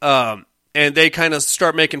point. And they kind of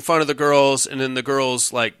start making fun of the girls, and then the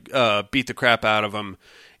girls like beat the crap out of them.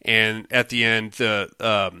 And at the end,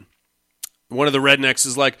 one of the rednecks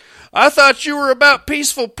is like, "I thought you were about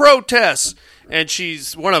peaceful protests," and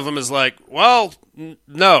one of them is like, "Well,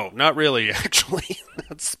 no, not really, actually."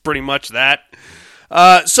 That's pretty much that.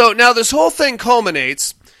 So now this whole thing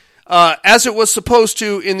culminates as it was supposed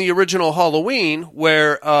to in the original Halloween,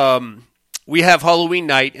 where we have Halloween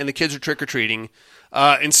night and the kids are trick-or-treating.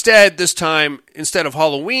 Instead of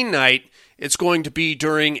Halloween night, it's going to be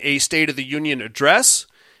during a State of the Union address,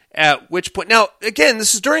 at which point... Now, again,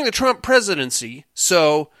 this is during the Trump presidency,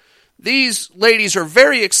 so these ladies are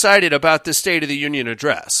very excited about this State of the Union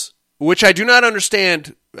address, which I do not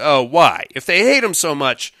understand why. If they hate him so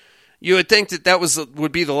much, you would think that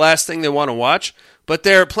would be the last thing they want to watch, but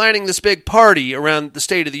they're planning this big party around the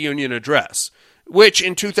State of the Union address, which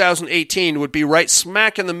in 2018 would be right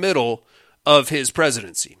smack in the middle of his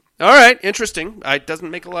presidency. All right, interesting. It doesn't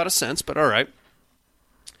make a lot of sense, but all right.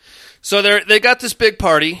 So they got this big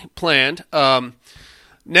party planned.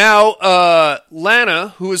 Now, Lana,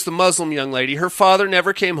 who is the Muslim young lady, her father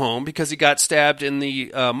never came home because he got stabbed in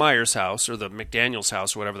the Myers house, or the McDaniels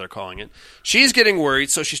house, or whatever they're calling it. She's getting worried,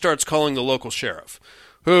 so she starts calling the local sheriff,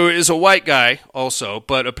 who is a white guy also,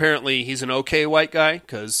 but apparently he's an okay white guy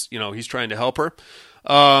because, he's trying to help her.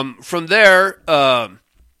 From there,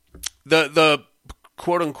 the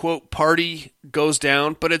quote-unquote party goes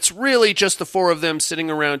down, but it's really just the four of them sitting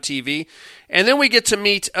around TV. And then we get to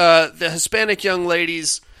meet the Hispanic young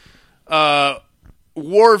lady's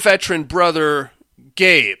war veteran brother,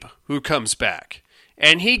 Gabe, who comes back.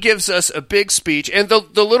 And he gives us a big speech. And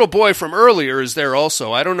the little boy from earlier is there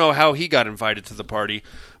also. I don't know how he got invited to the party,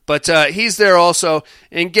 but he's there also.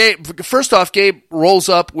 And first off, Gabe rolls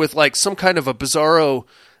up with like some kind of a bizarro...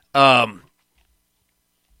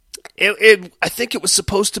 I think it was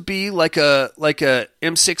supposed to be like a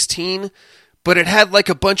M16, but it had like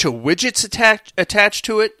a bunch of widgets attached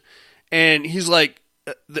to it, and he's like,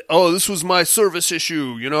 "Oh, this was my service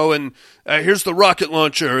issue, and here's the rocket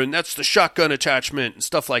launcher, and that's the shotgun attachment and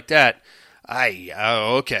stuff like that."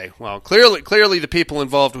 Okay, well, clearly the people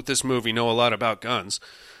involved with this movie know a lot about guns,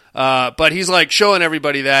 but he's like showing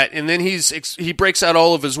everybody that, and then he breaks out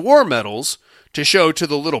all of his war medals to show to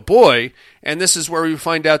the little boy, and this is where we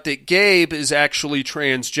find out that Gabe is actually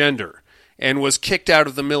transgender. and was kicked out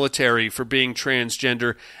of the military for being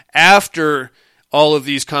transgender after all of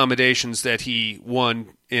these commendations that he won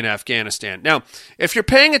in Afghanistan. Now, if you're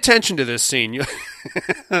paying attention to this scene,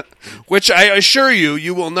 which I assure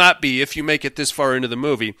you will not be if you make it this far into the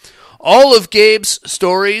movie, all of Gabe's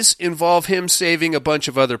stories involve him saving a bunch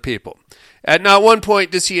of other people. At not one point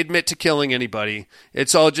does he admit to killing anybody.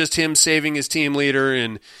 It's all just him saving his team leader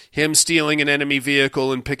and him stealing an enemy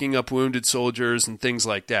vehicle and picking up wounded soldiers and things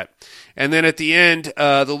like that. And then at the end,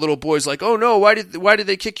 the little boy's like, "Oh no, why did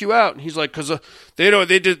they kick you out?" And he's like, "'Cause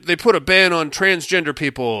they put a ban on transgender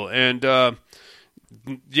people, and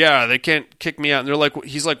yeah, they can't kick me out." And they're like,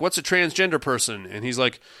 he's like, "What's a transgender person?" And he's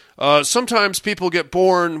like, "Sometimes people get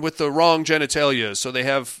born with the wrong genitalia, so they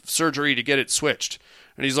have surgery to get it switched."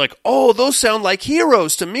 And he's like, "Oh, those sound like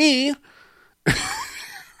heroes to me."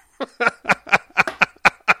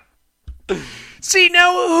 See,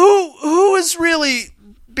 now who is really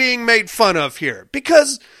being made fun of here?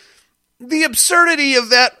 Because the absurdity of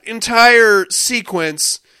that entire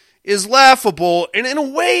sequence is laughable and in a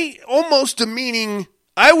way almost demeaning.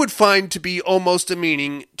 I would find to be almost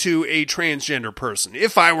demeaning to a transgender person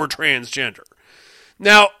if I were transgender.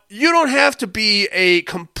 Now, you don't have to be a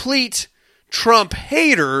complete Trump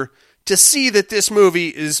hater to see that this movie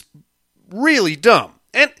is really dumb.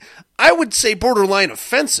 And I would say borderline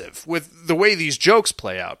offensive with the way these jokes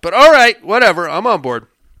play out. But all right, whatever, I'm on board.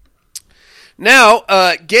 Now,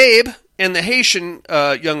 Gabe and the Haitian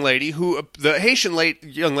young lady,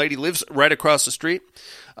 young lady lives right across the street,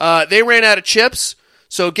 they ran out of chips,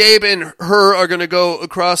 so Gabe and her are going to go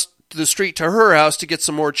across the street to her house to get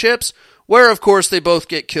some more chips, where, of course, they both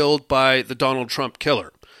get killed by the Donald Trump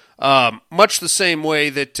killer. Much the same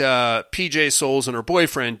way that PJ Souls and her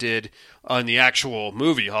boyfriend did on the actual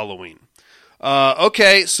movie Halloween.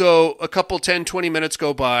 Okay, so a couple 10, 20 minutes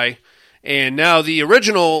go by, and now the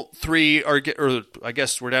original three or I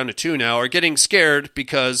guess we're down to two now, are getting scared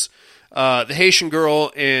because the Haitian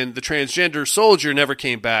girl and the transgender soldier never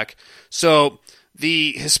came back. So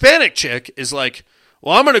the Hispanic chick is like,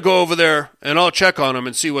 "Well, I'm going to go over there and I'll check on him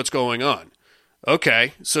and see what's going on."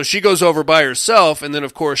 Okay, so she goes over by herself, and then,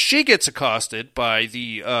 of course, she gets accosted by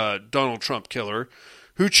the Donald Trump killer,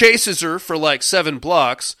 who chases her for like 7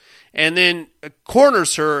 blocks, and then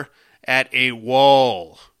corners her at a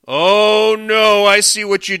wall. Oh, no, I see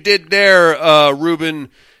what you did there, Ruben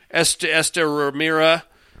Esteramira.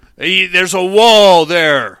 There's a wall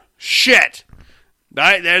there. Shit.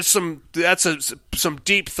 That's some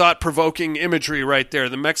deep, thought-provoking imagery right there.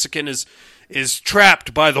 The Mexican is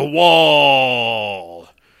trapped by the wall.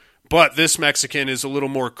 But this Mexican is a little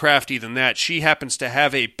more crafty than that. She happens to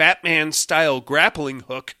have a Batman-style grappling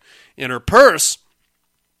hook in her purse.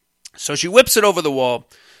 So she whips it over the wall,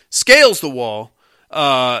 scales the wall,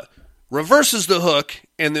 reverses the hook,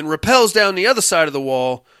 and then rappels down the other side of the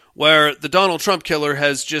wall where the Donald Trump killer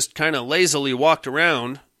has just kind of lazily walked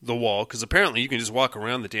around the wall, because apparently you can just walk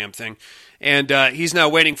around the damn thing. And he's now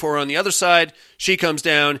waiting for her on the other side. She comes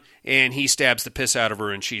down, and he stabs the piss out of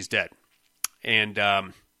her, and she's dead. And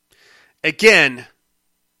again,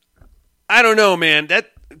 I don't know, man.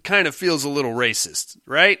 That kind of feels a little racist,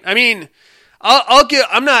 right? I mean,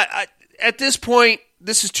 at this point,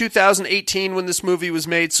 this is 2018 when this movie was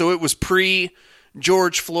made, so it was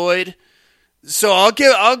pre-George Floyd. So I'll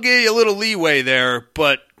give you a little leeway there,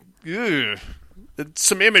 but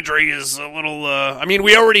some imagery is a little, I mean,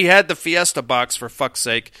 we already had the Fiesta box, for fuck's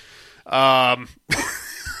sake.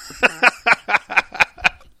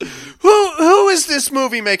 Who is this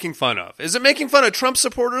movie making fun of? Is it making fun of Trump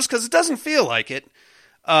supporters? Because it doesn't feel like it.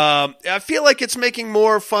 I feel like it's making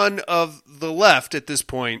more fun of the left at this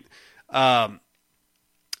point,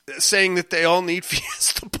 saying that they all need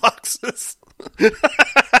Fiesta boxes. I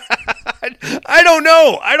don't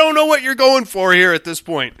know. I don't know what you're going for here at this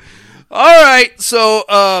point. All right, so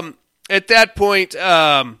at that point,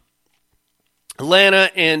 Lana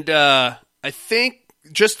and I think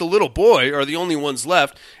just the little boy are the only ones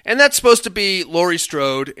left, and that's supposed to be Laurie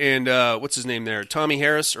Strode and what's his name there, Tommy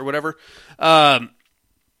Harris or whatever. Of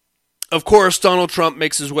course, Donald Trump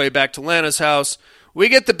makes his way back to Lana's house. We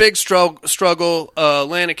get the big struggle.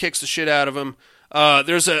 Lana kicks the shit out of him.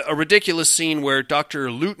 There's a ridiculous scene where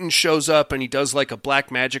Dr. Luton shows up and he does like a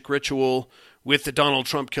black magic ritual with the Donald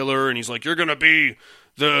Trump killer, and he's like, "You're going to be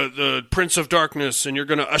the Prince of Darkness, and you're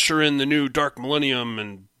going to usher in the new Dark Millennium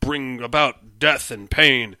and bring about death and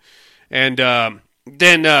pain." And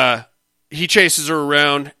then he chases her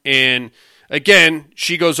around, and again,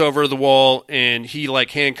 she goes over the wall, and he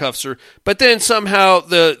like handcuffs her. But then somehow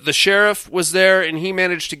the sheriff was there, and he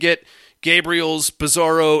managed to get Gabriel's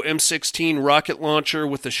bizarro M16 rocket launcher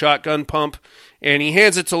with the shotgun pump, and he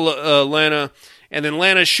hands it to Lana, and then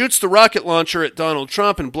Lana shoots the rocket launcher at Donald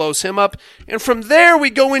Trump and blows him up, and from there we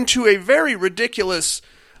go into a very ridiculous,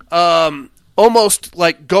 almost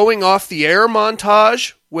like going off the air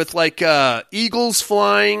montage with like eagles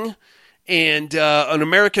flying and an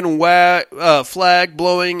American flag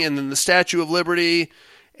blowing, and then the Statue of Liberty,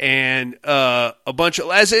 and a bunch of,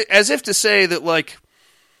 as if to say that like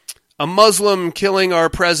a Muslim killing our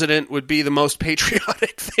president would be the most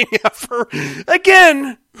patriotic thing ever.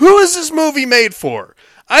 Again, who is this movie made for?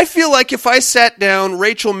 I feel like if I sat down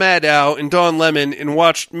Rachel Maddow and Don Lemon and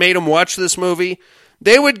made them watch this movie,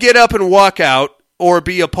 they would get up and walk out or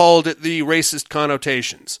be appalled at the racist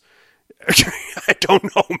connotations. I don't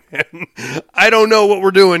know, man. I don't know what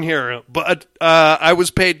we're doing here, but I was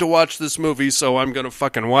paid to watch this movie, so I'm going to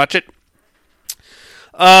fucking watch it.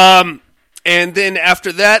 And then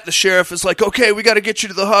after that, the sheriff is like, okay, we got to get you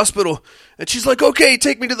to the hospital. And she's like, okay,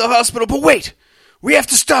 take me to the hospital, but wait, we have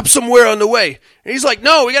to stop somewhere on the way. And he's like,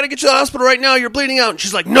 no, we got to get you to the hospital right now, you're bleeding out. And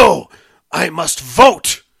she's like, no, I must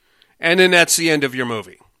vote. And then that's the end of your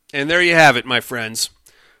movie. And there you have it, my friends.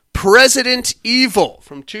 President Evil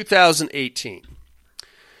from 2018.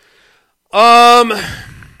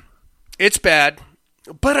 It's bad,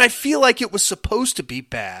 but I feel like it was supposed to be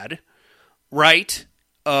bad, right?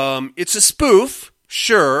 It's a spoof,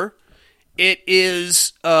 sure. It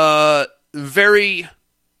is very.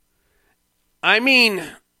 I mean,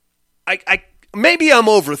 I maybe I'm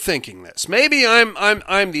overthinking this. Maybe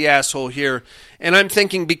I'm the asshole here, and I'm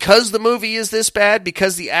thinking because the movie is this bad,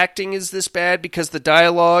 because the acting is this bad, because the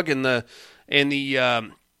dialogue and the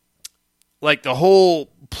like the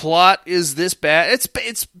whole plot is this bad.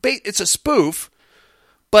 It's a spoof,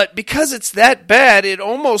 but because it's that bad, it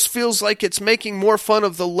almost feels like it's making more fun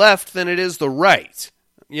of the left than it is the right.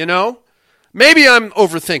 You know? Maybe I'm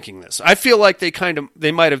overthinking this. I feel like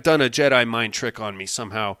they might have done a Jedi mind trick on me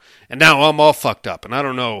somehow, and now I'm all fucked up, and I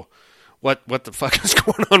don't know what the fuck is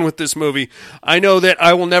going on with this movie. I know that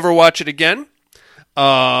I will never watch it again.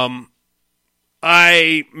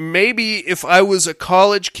 Maybe if I was a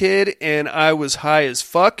college kid and I was high as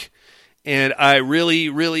fuck, and I really,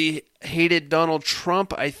 really hated Donald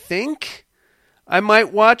Trump, I think I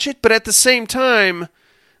might watch it, but at the same time,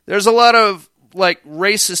 there's a lot of like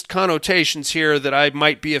racist connotations here that I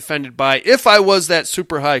might be offended by if I was that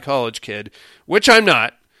super high college kid, which I'm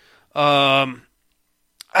not. I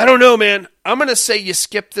don't know, man. I'm going to say you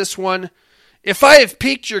skip this one. If I have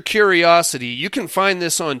piqued your curiosity, you can find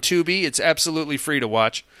this on Tubi. It's absolutely free to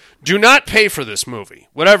watch. Do not pay for this movie,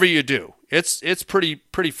 whatever you do. It's pretty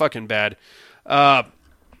fucking bad. I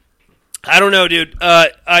don't know, dude.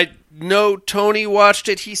 I know Tony watched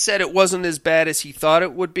it. He said it wasn't as bad as he thought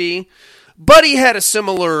it would be. But he had a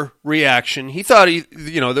similar reaction. He thought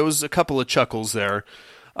there was a couple of chuckles there.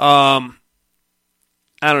 I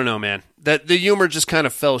don't know, man. That the humor just kind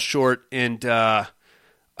of fell short, and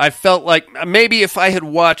I felt like maybe if I had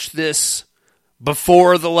watched this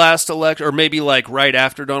before the last election, or maybe like right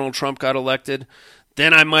after Donald Trump got elected,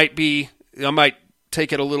 then I might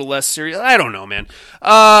take it a little less serious. I don't know, man.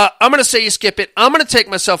 I'm going to say you skip it. I'm going to take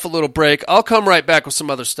myself a little break. I'll come right back with some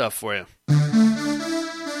other stuff for you.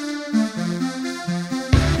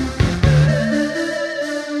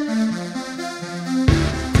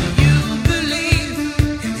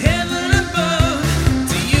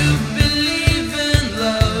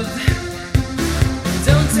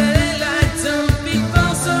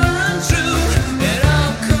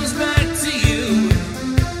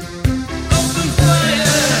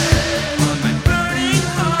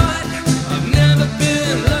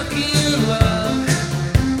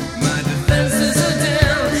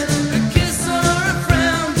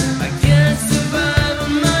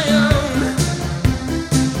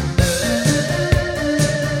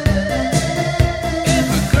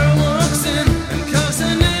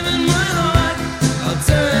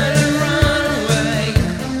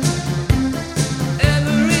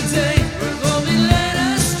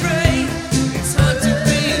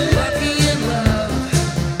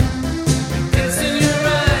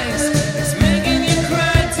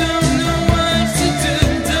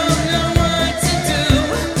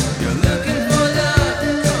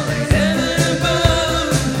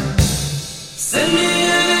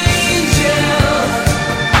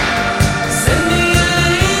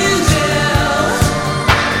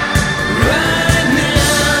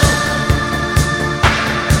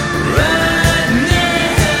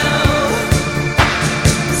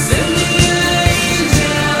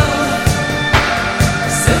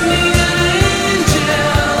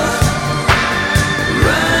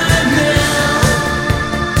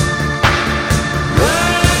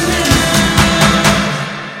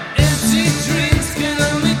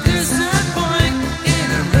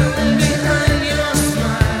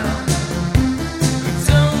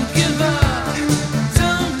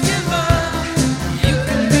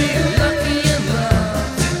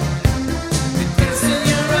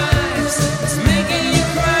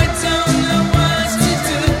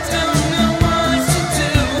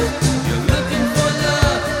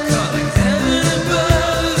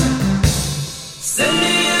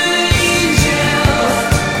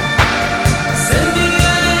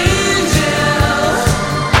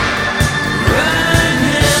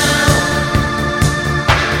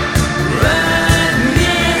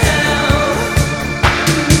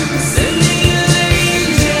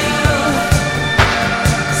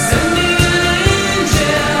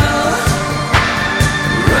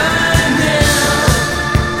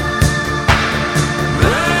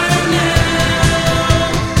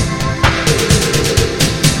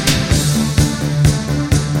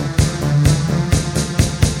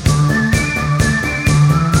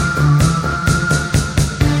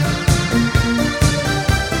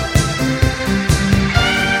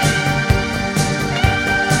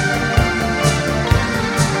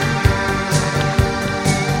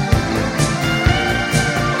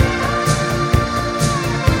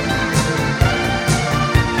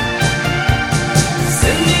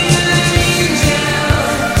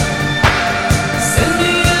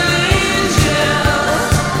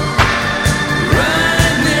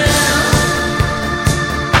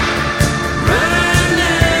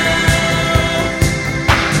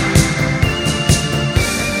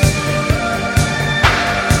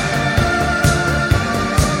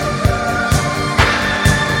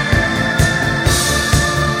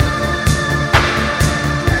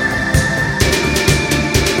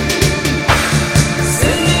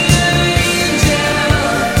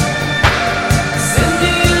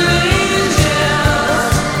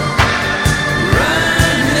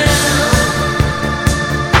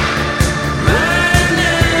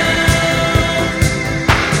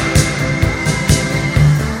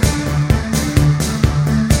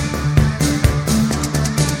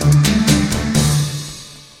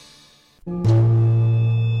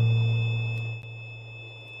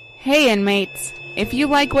 Hey, inmates. If you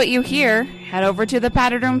like what you hear, head over to the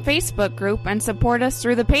Padded Room Facebook group and support us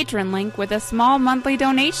through the Patreon link with a small monthly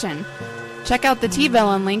donation. Check out the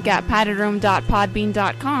T-Villain link at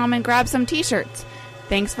paddedroom.podbean.com and grab some t-shirts.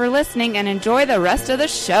 Thanks for listening and enjoy the rest of the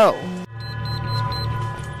show.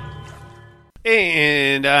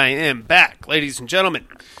 And I am back, ladies and gentlemen.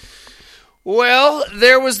 Well,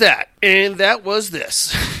 there was that, and that was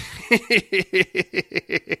this.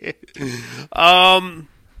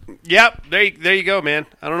 Yep, there you go, man.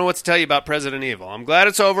 I don't know what to tell you about President Evil. I'm glad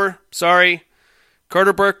it's over. Sorry.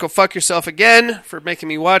 Carter Burke, go fuck yourself again for making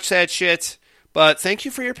me watch that shit. But thank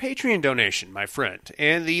you for your Patreon donation, my friend,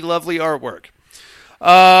 and the lovely artwork.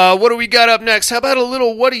 What do we got up next? How about a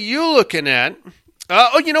little what are you looking at?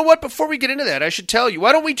 You know what? Before we get into that, I should tell you.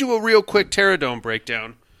 Why don't we do a real quick Terradome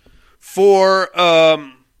breakdown for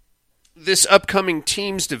this upcoming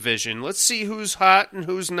teams division. Let's see who's hot and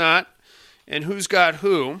who's not, and who's got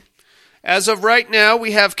who. As of right now,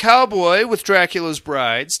 we have Cowboy with Dracula's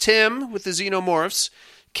Brides, Tim with the Xenomorphs,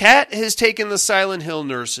 Kat has taken the Silent Hill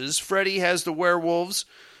Nurses, Freddy has the Werewolves,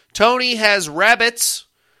 Tony has Rabbits,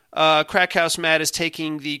 Crackhouse Matt is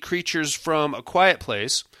taking the Creatures from A Quiet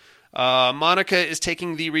Place, Monica is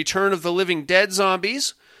taking the Return of the Living Dead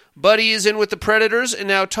Zombies, Buddy is in with the Predators, and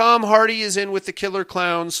now Tom Hardy is in with the Killer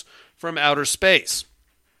Clowns from Outer Space.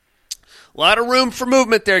 A lot of room for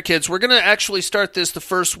movement there, kids. We're going to actually start this the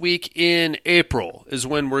first week in April is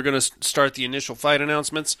when we're going to start the initial fight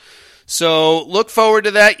announcements. So look forward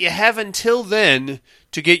to that. You have until then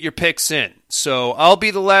to get your picks in. So I'll be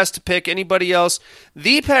the last to pick. Anybody else,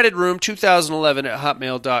 The Padded Room 2011 at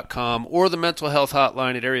hotmail.com or the mental health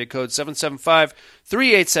hotline at area code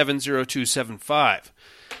 775-387-0275.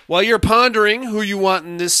 While you're pondering who you want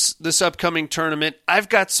in this upcoming tournament, I've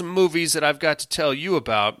got some movies that I've got to tell you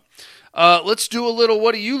about. Let's do a little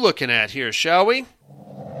what are you looking at here, shall we?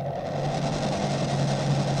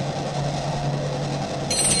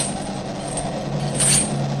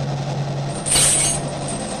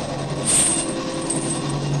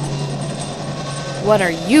 What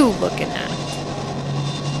are you looking at?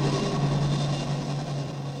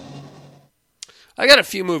 I got a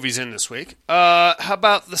few movies in this week. How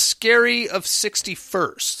about The Scary of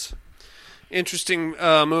 61st? Interesting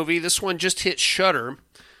movie. This one just hit Shudder.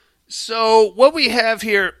 So what we have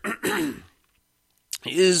here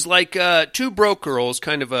is like Two Broke Girls,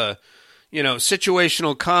 kind of a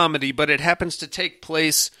situational comedy, but it happens to take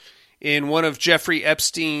place in one of Jeffrey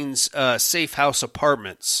Epstein's safe house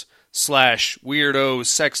apartments / weirdo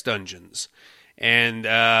sex dungeons,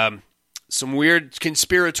 and some weird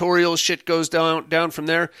conspiratorial shit goes down from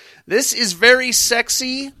there. This is very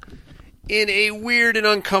sexy in a weird and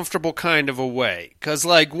uncomfortable kind of a way, because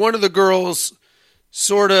like one of the girls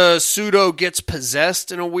sort of pseudo gets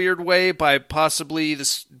possessed in a weird way by possibly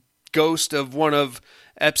the ghost of one of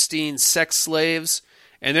Epstein's sex slaves,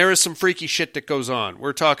 and there is some freaky shit that goes on.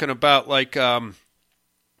 We're talking about like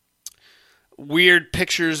weird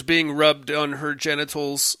pictures being rubbed on her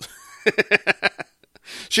genitals.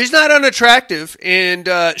 She's not unattractive, and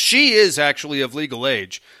she is actually of legal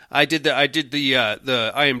age. I did the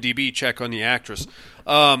IMDb check on the actress.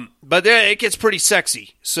 But it gets pretty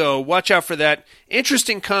sexy, so watch out for that.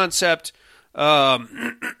 Interesting concept. Goes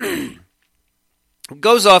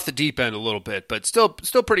off the deep end a little bit, but still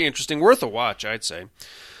pretty interesting. Worth a watch, I'd say.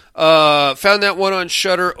 Found that one on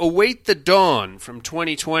Shudder. Await the Dawn from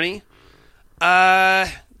 2020.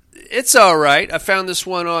 It's all right. I found this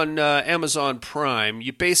one on Amazon Prime.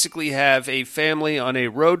 You basically have a family on a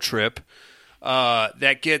road trip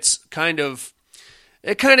that gets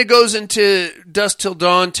it kind of goes into Dusk Till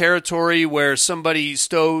Dawn territory where somebody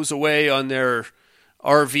stows away on their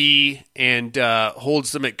RV and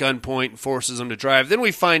holds them at gunpoint and forces them to drive. Then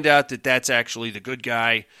we find out that that's actually the good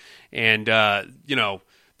guy, and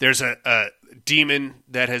there's a demon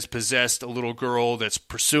that has possessed a little girl that's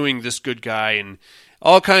pursuing this good guy, and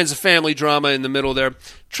all kinds of family drama in the middle there.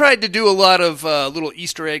 Tried to do a lot of little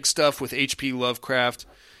Easter egg stuff with H.P. Lovecraft.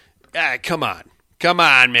 Come on,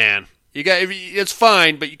 man. It's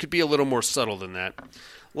fine, but you could be a little more subtle than that.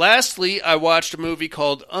 Lastly, I watched a movie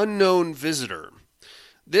called Unknown Visitor.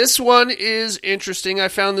 This one is interesting. I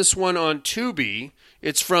found this one on Tubi.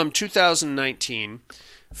 It's from 2019.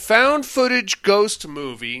 Found footage ghost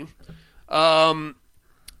movie.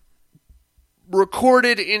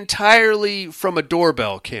 Recorded entirely from a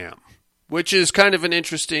doorbell cam, which is kind of an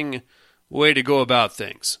interesting way to go about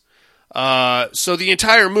things. So the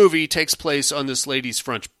entire movie takes place on this lady's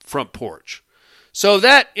front porch. So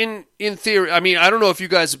that, in theory, I mean, I don't know if you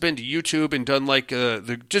guys have been to YouTube and done like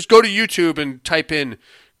just go to YouTube and type in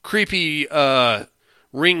creepy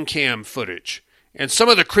ring cam footage, and some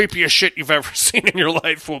of the creepiest shit you've ever seen in your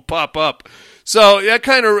life will pop up. So that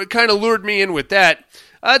kind of lured me in with that.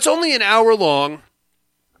 It's only an hour long.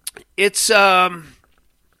 It's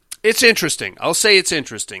interesting. I'll say it's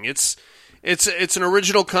interesting. It's an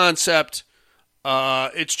original concept.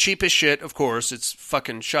 It's cheap as shit, of course. It's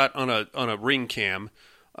fucking shot on a ring cam.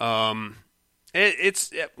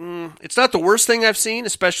 It's not the worst thing I've seen,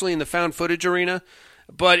 especially in the found footage arena.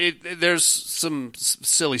 But there's some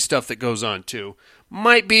silly stuff that goes on too.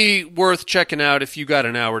 Might be worth checking out if you got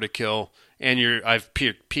an hour to kill and I've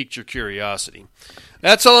piqued your curiosity.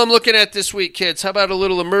 That's all I'm looking at this week, kids. How about a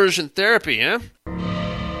little immersion therapy, huh?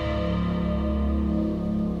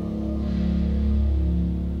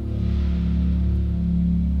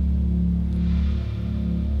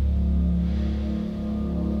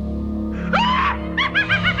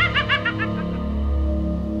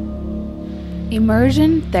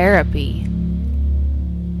 Immersion therapy.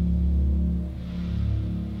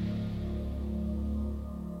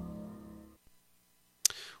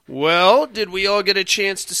 Well, did we all get a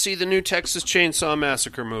chance to see the new Texas Chainsaw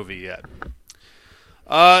Massacre movie yet?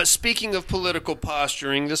 Speaking of political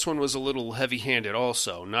posturing, this one was a little heavy-handed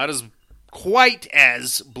also. Not quite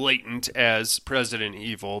as blatant as President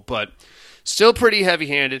Evil, but still pretty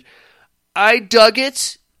heavy-handed. I dug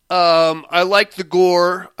it. I like the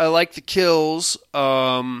gore. I like the kills.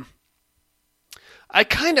 I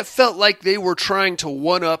kind of felt like they were trying to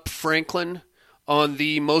one-up Franklin on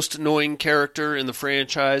the most annoying character in the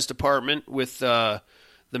franchise department with the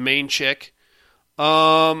main chick.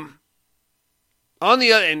 On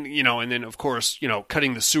the other, and then of course,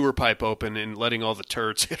 cutting the sewer pipe open and letting all the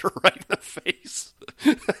turds hit her right in the face.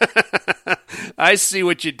 I see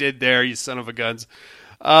what you did there, you son of a guns.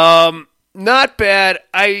 Not bad.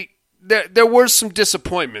 There were some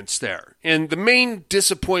disappointments there, and the main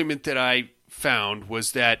disappointment that I found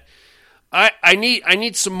was that I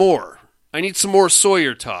need some more. I need some more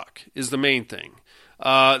Sawyer talk is the main thing.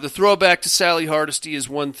 The throwback to Sally Hardesty is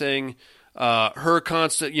one thing. Her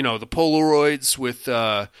constant, the Polaroids with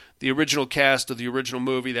the original cast of the original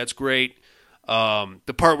movie, that's great.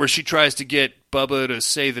 The part where she tries to get Bubba to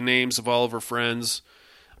say the names of all of her friends.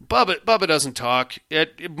 Bubba doesn't talk.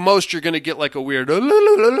 At most, you're going to get like a weird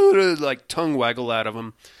like tongue waggle out of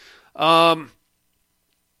him.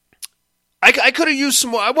 I could have used some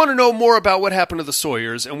more. I want to know more about what happened to the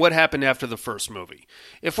Sawyers and what happened after the first movie.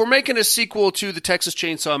 If we're making a sequel to the Texas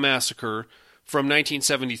Chainsaw Massacre from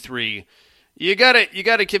 1973, you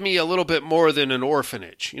gotta give me a little bit more than an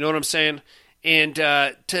orphanage. You know what I'm saying? And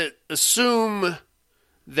to assume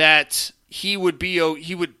that he would be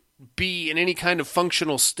in any kind of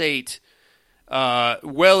functional state,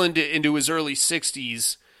 well into his early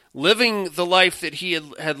 60s, living the life that he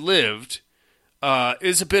had lived.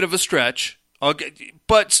 Is a bit of a stretch,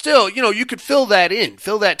 but still, you could fill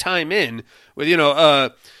that time in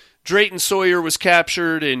with, Drayton Sawyer was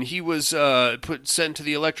captured and he was sent to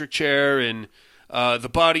the electric chair, and the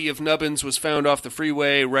body of Nubbins was found off the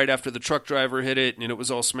freeway right after the truck driver hit it, and it was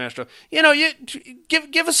all smashed up. You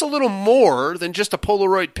give us a little more than just a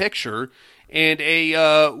Polaroid picture and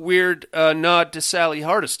a weird nod to Sally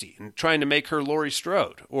Hardesty and trying to make her Laurie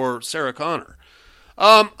Strode or Sarah Connor.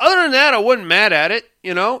 Other than that, I wasn't mad at it.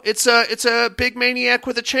 It's a big maniac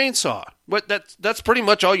with a chainsaw. That's pretty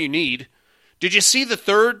much all you need. Did you see the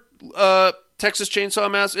third Texas Chainsaw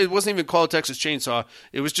Massacre? It wasn't even called Texas Chainsaw.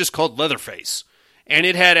 It was just called Leatherface, and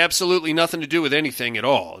it had absolutely nothing to do with anything at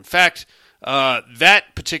all. In fact,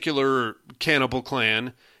 that particular cannibal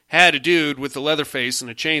clan had a dude with a Leatherface and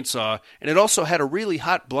a chainsaw, and it also had a really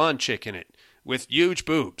hot blonde chick in it with huge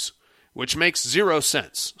boobs, which makes zero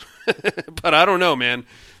sense. But I don't know, man.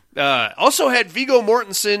 Also had Viggo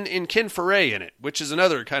Mortensen and Ken Foray in it, which is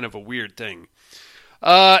another kind of a weird thing.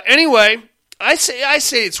 Anyway, I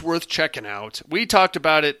say it's worth checking out. We talked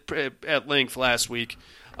about it at length last week.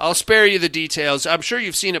 I'll spare you the details. I'm sure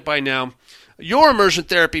you've seen it by now. Your immersion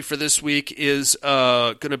therapy for this week is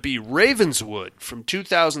going to be Ravenswood from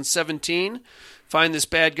 2017. Find this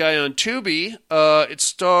bad guy on Tubi. It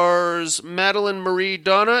stars Madeline Marie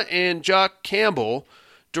Donna and Jock Campbell,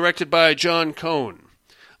 directed by John Cohn.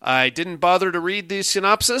 I didn't bother to read the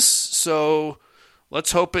synopsis, so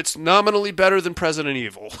let's hope it's nominally better than President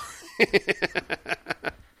Evil.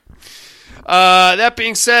 That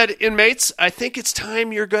being said, inmates, I think it's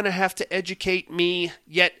time you're going to have to educate me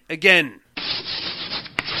yet again.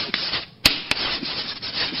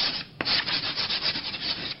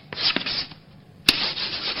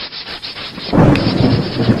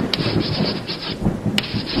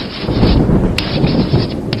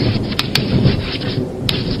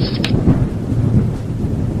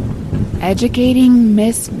 Educating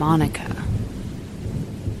Miss Monica.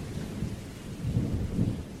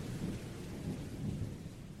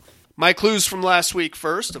 My clues from last week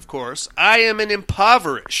first, of course. I am an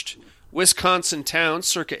impoverished Wisconsin town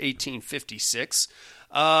circa 1856.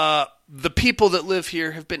 The people that live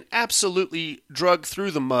here have been absolutely drugged through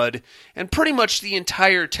the mud, and pretty much the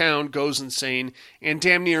entire town goes insane and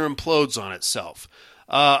damn near implodes on itself.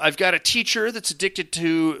 I've got a teacher that's addicted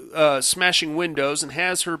to smashing windows and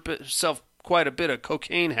has herself quite a bit of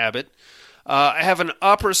cocaine habit. I have an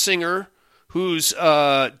opera singer whose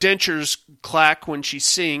dentures clack when she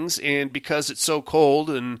sings, and because it's so cold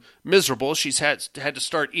and miserable, she's had to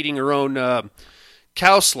start eating her own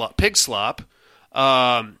pig slop.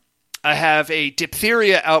 I have a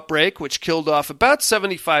diphtheria outbreak, which killed off about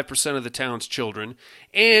 75% of the town's children,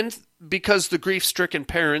 and because the grief-stricken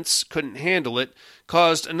parents couldn't handle it,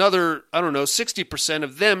 caused another, 60%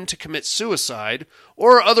 of them to commit suicide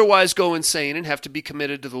or otherwise go insane and have to be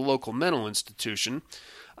committed to the local mental institution.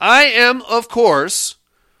 I am, of course,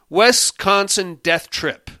 Wisconsin Death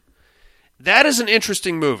Trip. That is an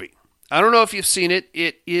interesting movie. I don't know if you've seen it.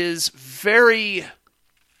 It is very,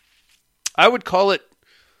 I would call it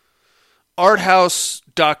art house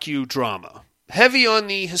docudrama. Heavy on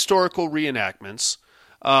the historical reenactments,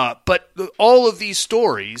 but all of these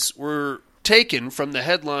stories were taken from the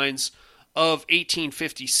headlines of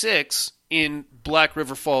 1856 in Black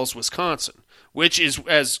River Falls, Wisconsin, which is,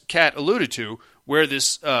 as Kat alluded to, where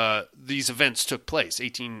these events took place.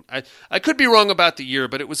 I could be wrong about the year,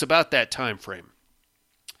 but it was about that time frame.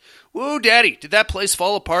 Whoa, Daddy, did that place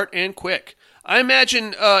fall apart and quick? I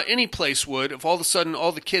imagine any place would if all of a sudden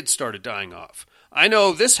all the kids started dying off. I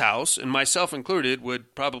know this house, and myself included,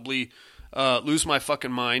 would probably lose my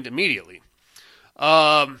fucking mind immediately.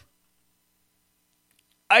 I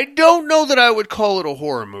don't know that I would call it a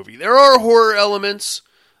horror movie. There are horror elements,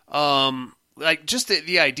 like just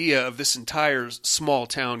the idea of this entire small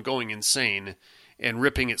town going insane and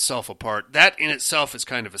ripping itself apart. That in itself is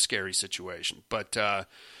kind of a scary situation. But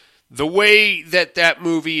the way that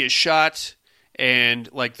movie is shot, and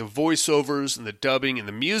like the voiceovers and the dubbing and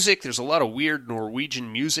the music, there's a lot of weird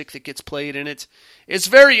Norwegian music that gets played in it. It's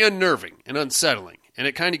very unnerving and unsettling, and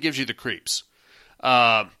it kind of gives you the creeps.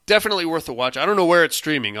 Definitely worth a watch. I don't know where it's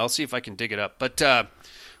streaming. I'll see if I can dig it up. But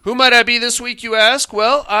who might I be this week, you ask?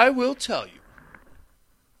 Well, I will tell you.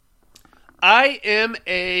 I am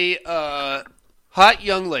a hot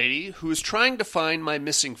young lady who is trying to find my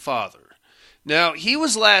missing father. Now, he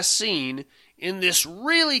was last seen in this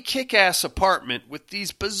really kick-ass apartment with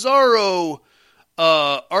these bizarro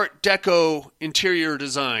Art Deco interior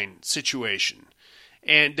design situation.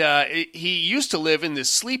 And he used to live in this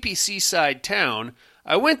sleepy seaside town.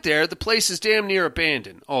 I went there. The place is damn near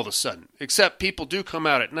abandoned all of a sudden. Except people do come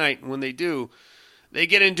out at night, and when they do, they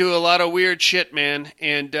get into a lot of weird shit, man.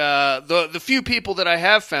 And the few people that I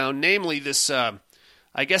have found, namely this,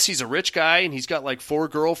 I guess he's a rich guy, and he's got like 4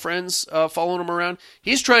 girlfriends following him around.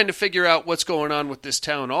 He's trying to figure out what's going on with this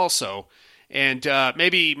town also. And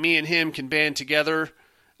maybe me and him can band together.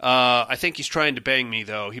 I think he's trying to bang me,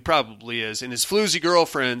 though. He probably is. And his floozy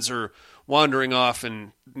girlfriends are wandering off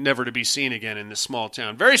and never to be seen again in this small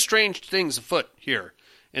town. Very strange things afoot here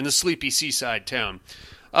in the sleepy seaside town.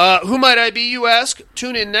 Who might I be, you ask?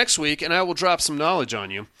 Tune in next week, and I will drop some knowledge on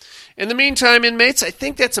you. In the meantime, inmates, I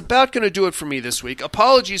think that's about going to do it for me this week.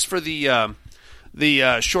 Apologies for the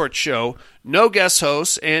short show. No guest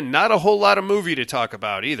hosts, and not a whole lot of movie to talk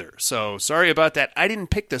about either. So, sorry about that. I didn't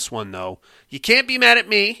pick this one, though. You can't be mad at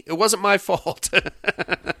me. It wasn't my fault.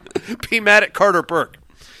 Be mad at Carter Burke.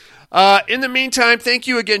 In the meantime, thank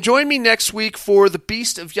you again. Join me next week for The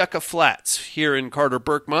Beast of Yucca Flats here in Carter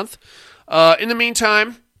Burke Month. In the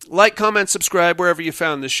meantime, like, comment, subscribe wherever you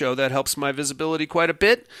found this show. That helps my visibility quite a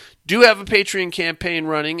bit. Do have a Patreon campaign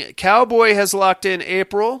running. Cowboy has locked in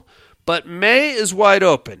April, but May is wide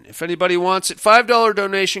open. If anybody wants it, $5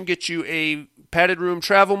 donation gets you a Padded Room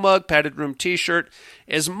travel mug, Padded Room t-shirt,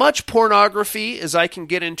 as much pornography as I can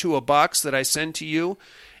get into a box that I send to you,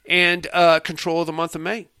 and control of the month of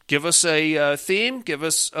May. Give us a theme. Give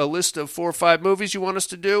us a list of 4 or 5 movies you want us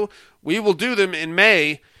to do. We will do them in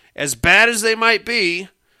May, as bad as they might be,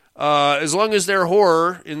 as long as they're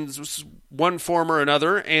horror in one form or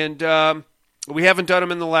another, and we haven't done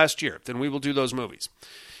them in the last year, then we will do those movies.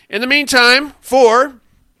 In the meantime, for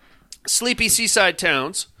Sleepy Seaside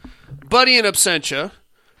Towns, Buddy in Absentia,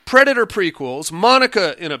 Predator prequels,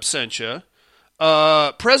 Monica in Absentia,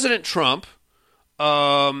 President Trump,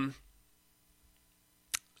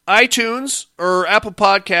 iTunes or Apple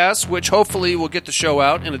Podcasts, which hopefully will get the show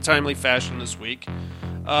out in a timely fashion this week.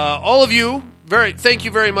 All of you, thank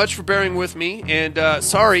you very much for bearing with me, and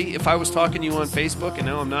sorry if I was talking to you on Facebook and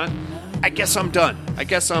now I'm not. I guess I'm done. I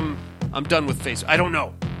guess I'm done with Facebook. I don't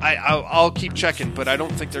know. I'll keep checking, but I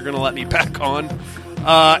don't think they're going to let me back on.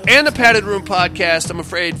 And the Padded Room Podcast, I'm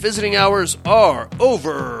afraid visiting hours are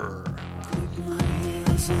over.